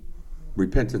mean,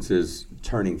 repentance is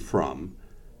turning from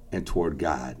and toward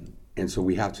God. And so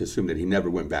we have to assume that he never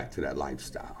went back to that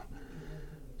lifestyle.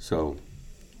 So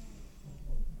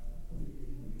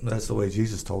That's the way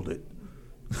Jesus told it.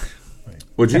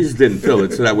 well, Jesus didn't fill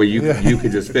it, so that way you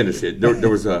could just finish it. There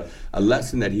was a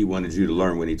lesson that he wanted you to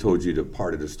learn when he told you the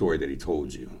part of the story that he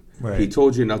told you. Right. He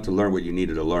told you enough to learn what you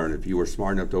needed to learn. If you were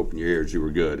smart enough to open your ears, you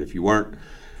were good. If you weren't,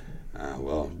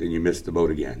 well, then you missed the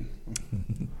boat again.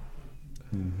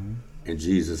 Mm-hmm. And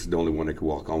Jesus is the only one that could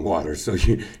walk on water, so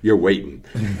you're waiting.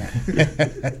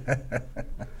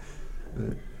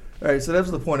 All right, so that was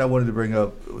the point I wanted to bring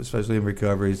up, especially in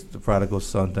recovery, is the prodigal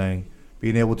son thing.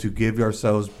 Being able to give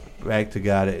ourselves back to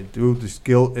God and through the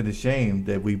guilt and the shame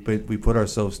that we put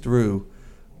ourselves through,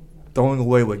 throwing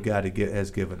away what God has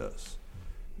given us.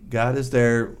 God is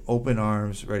there, open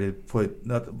arms, ready to put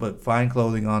nothing but fine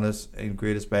clothing on us and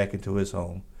greet us back into his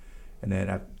home. And then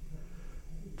I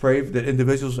pray that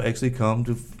individuals actually come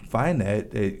to find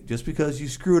that just because you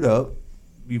screwed up,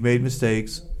 you made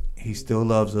mistakes, he still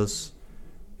loves us,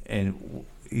 and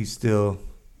he's still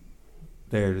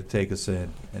there to take us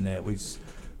in. And that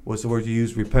what's the word you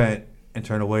use? Repent and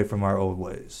turn away from our old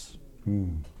ways.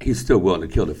 He's still willing to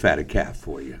kill the fatted calf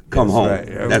for you. Come That's home.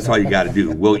 right. That's all you got to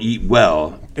do. We'll eat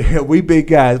well. We big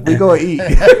guys, we go eat.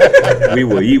 We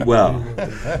will eat well.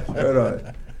 Right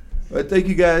on. Well, thank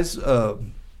you guys for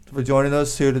joining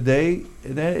us here today.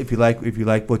 And then if you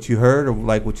like what you heard or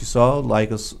like what you saw,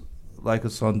 like us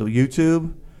on the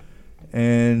YouTube,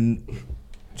 and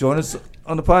join us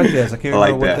on the podcast. I can't I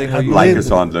like remember what that. thing we're Like using.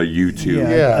 us on the YouTube.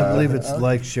 Yeah. I believe it's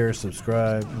like, share,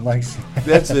 subscribe. Like,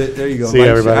 That's it. There you go. See you,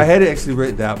 everybody. I had it actually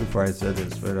written down before I said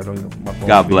this, but I don't know. My phone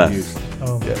God being bless. used.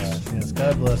 Oh my Yes. gosh. Yes.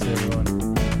 God bless everyone.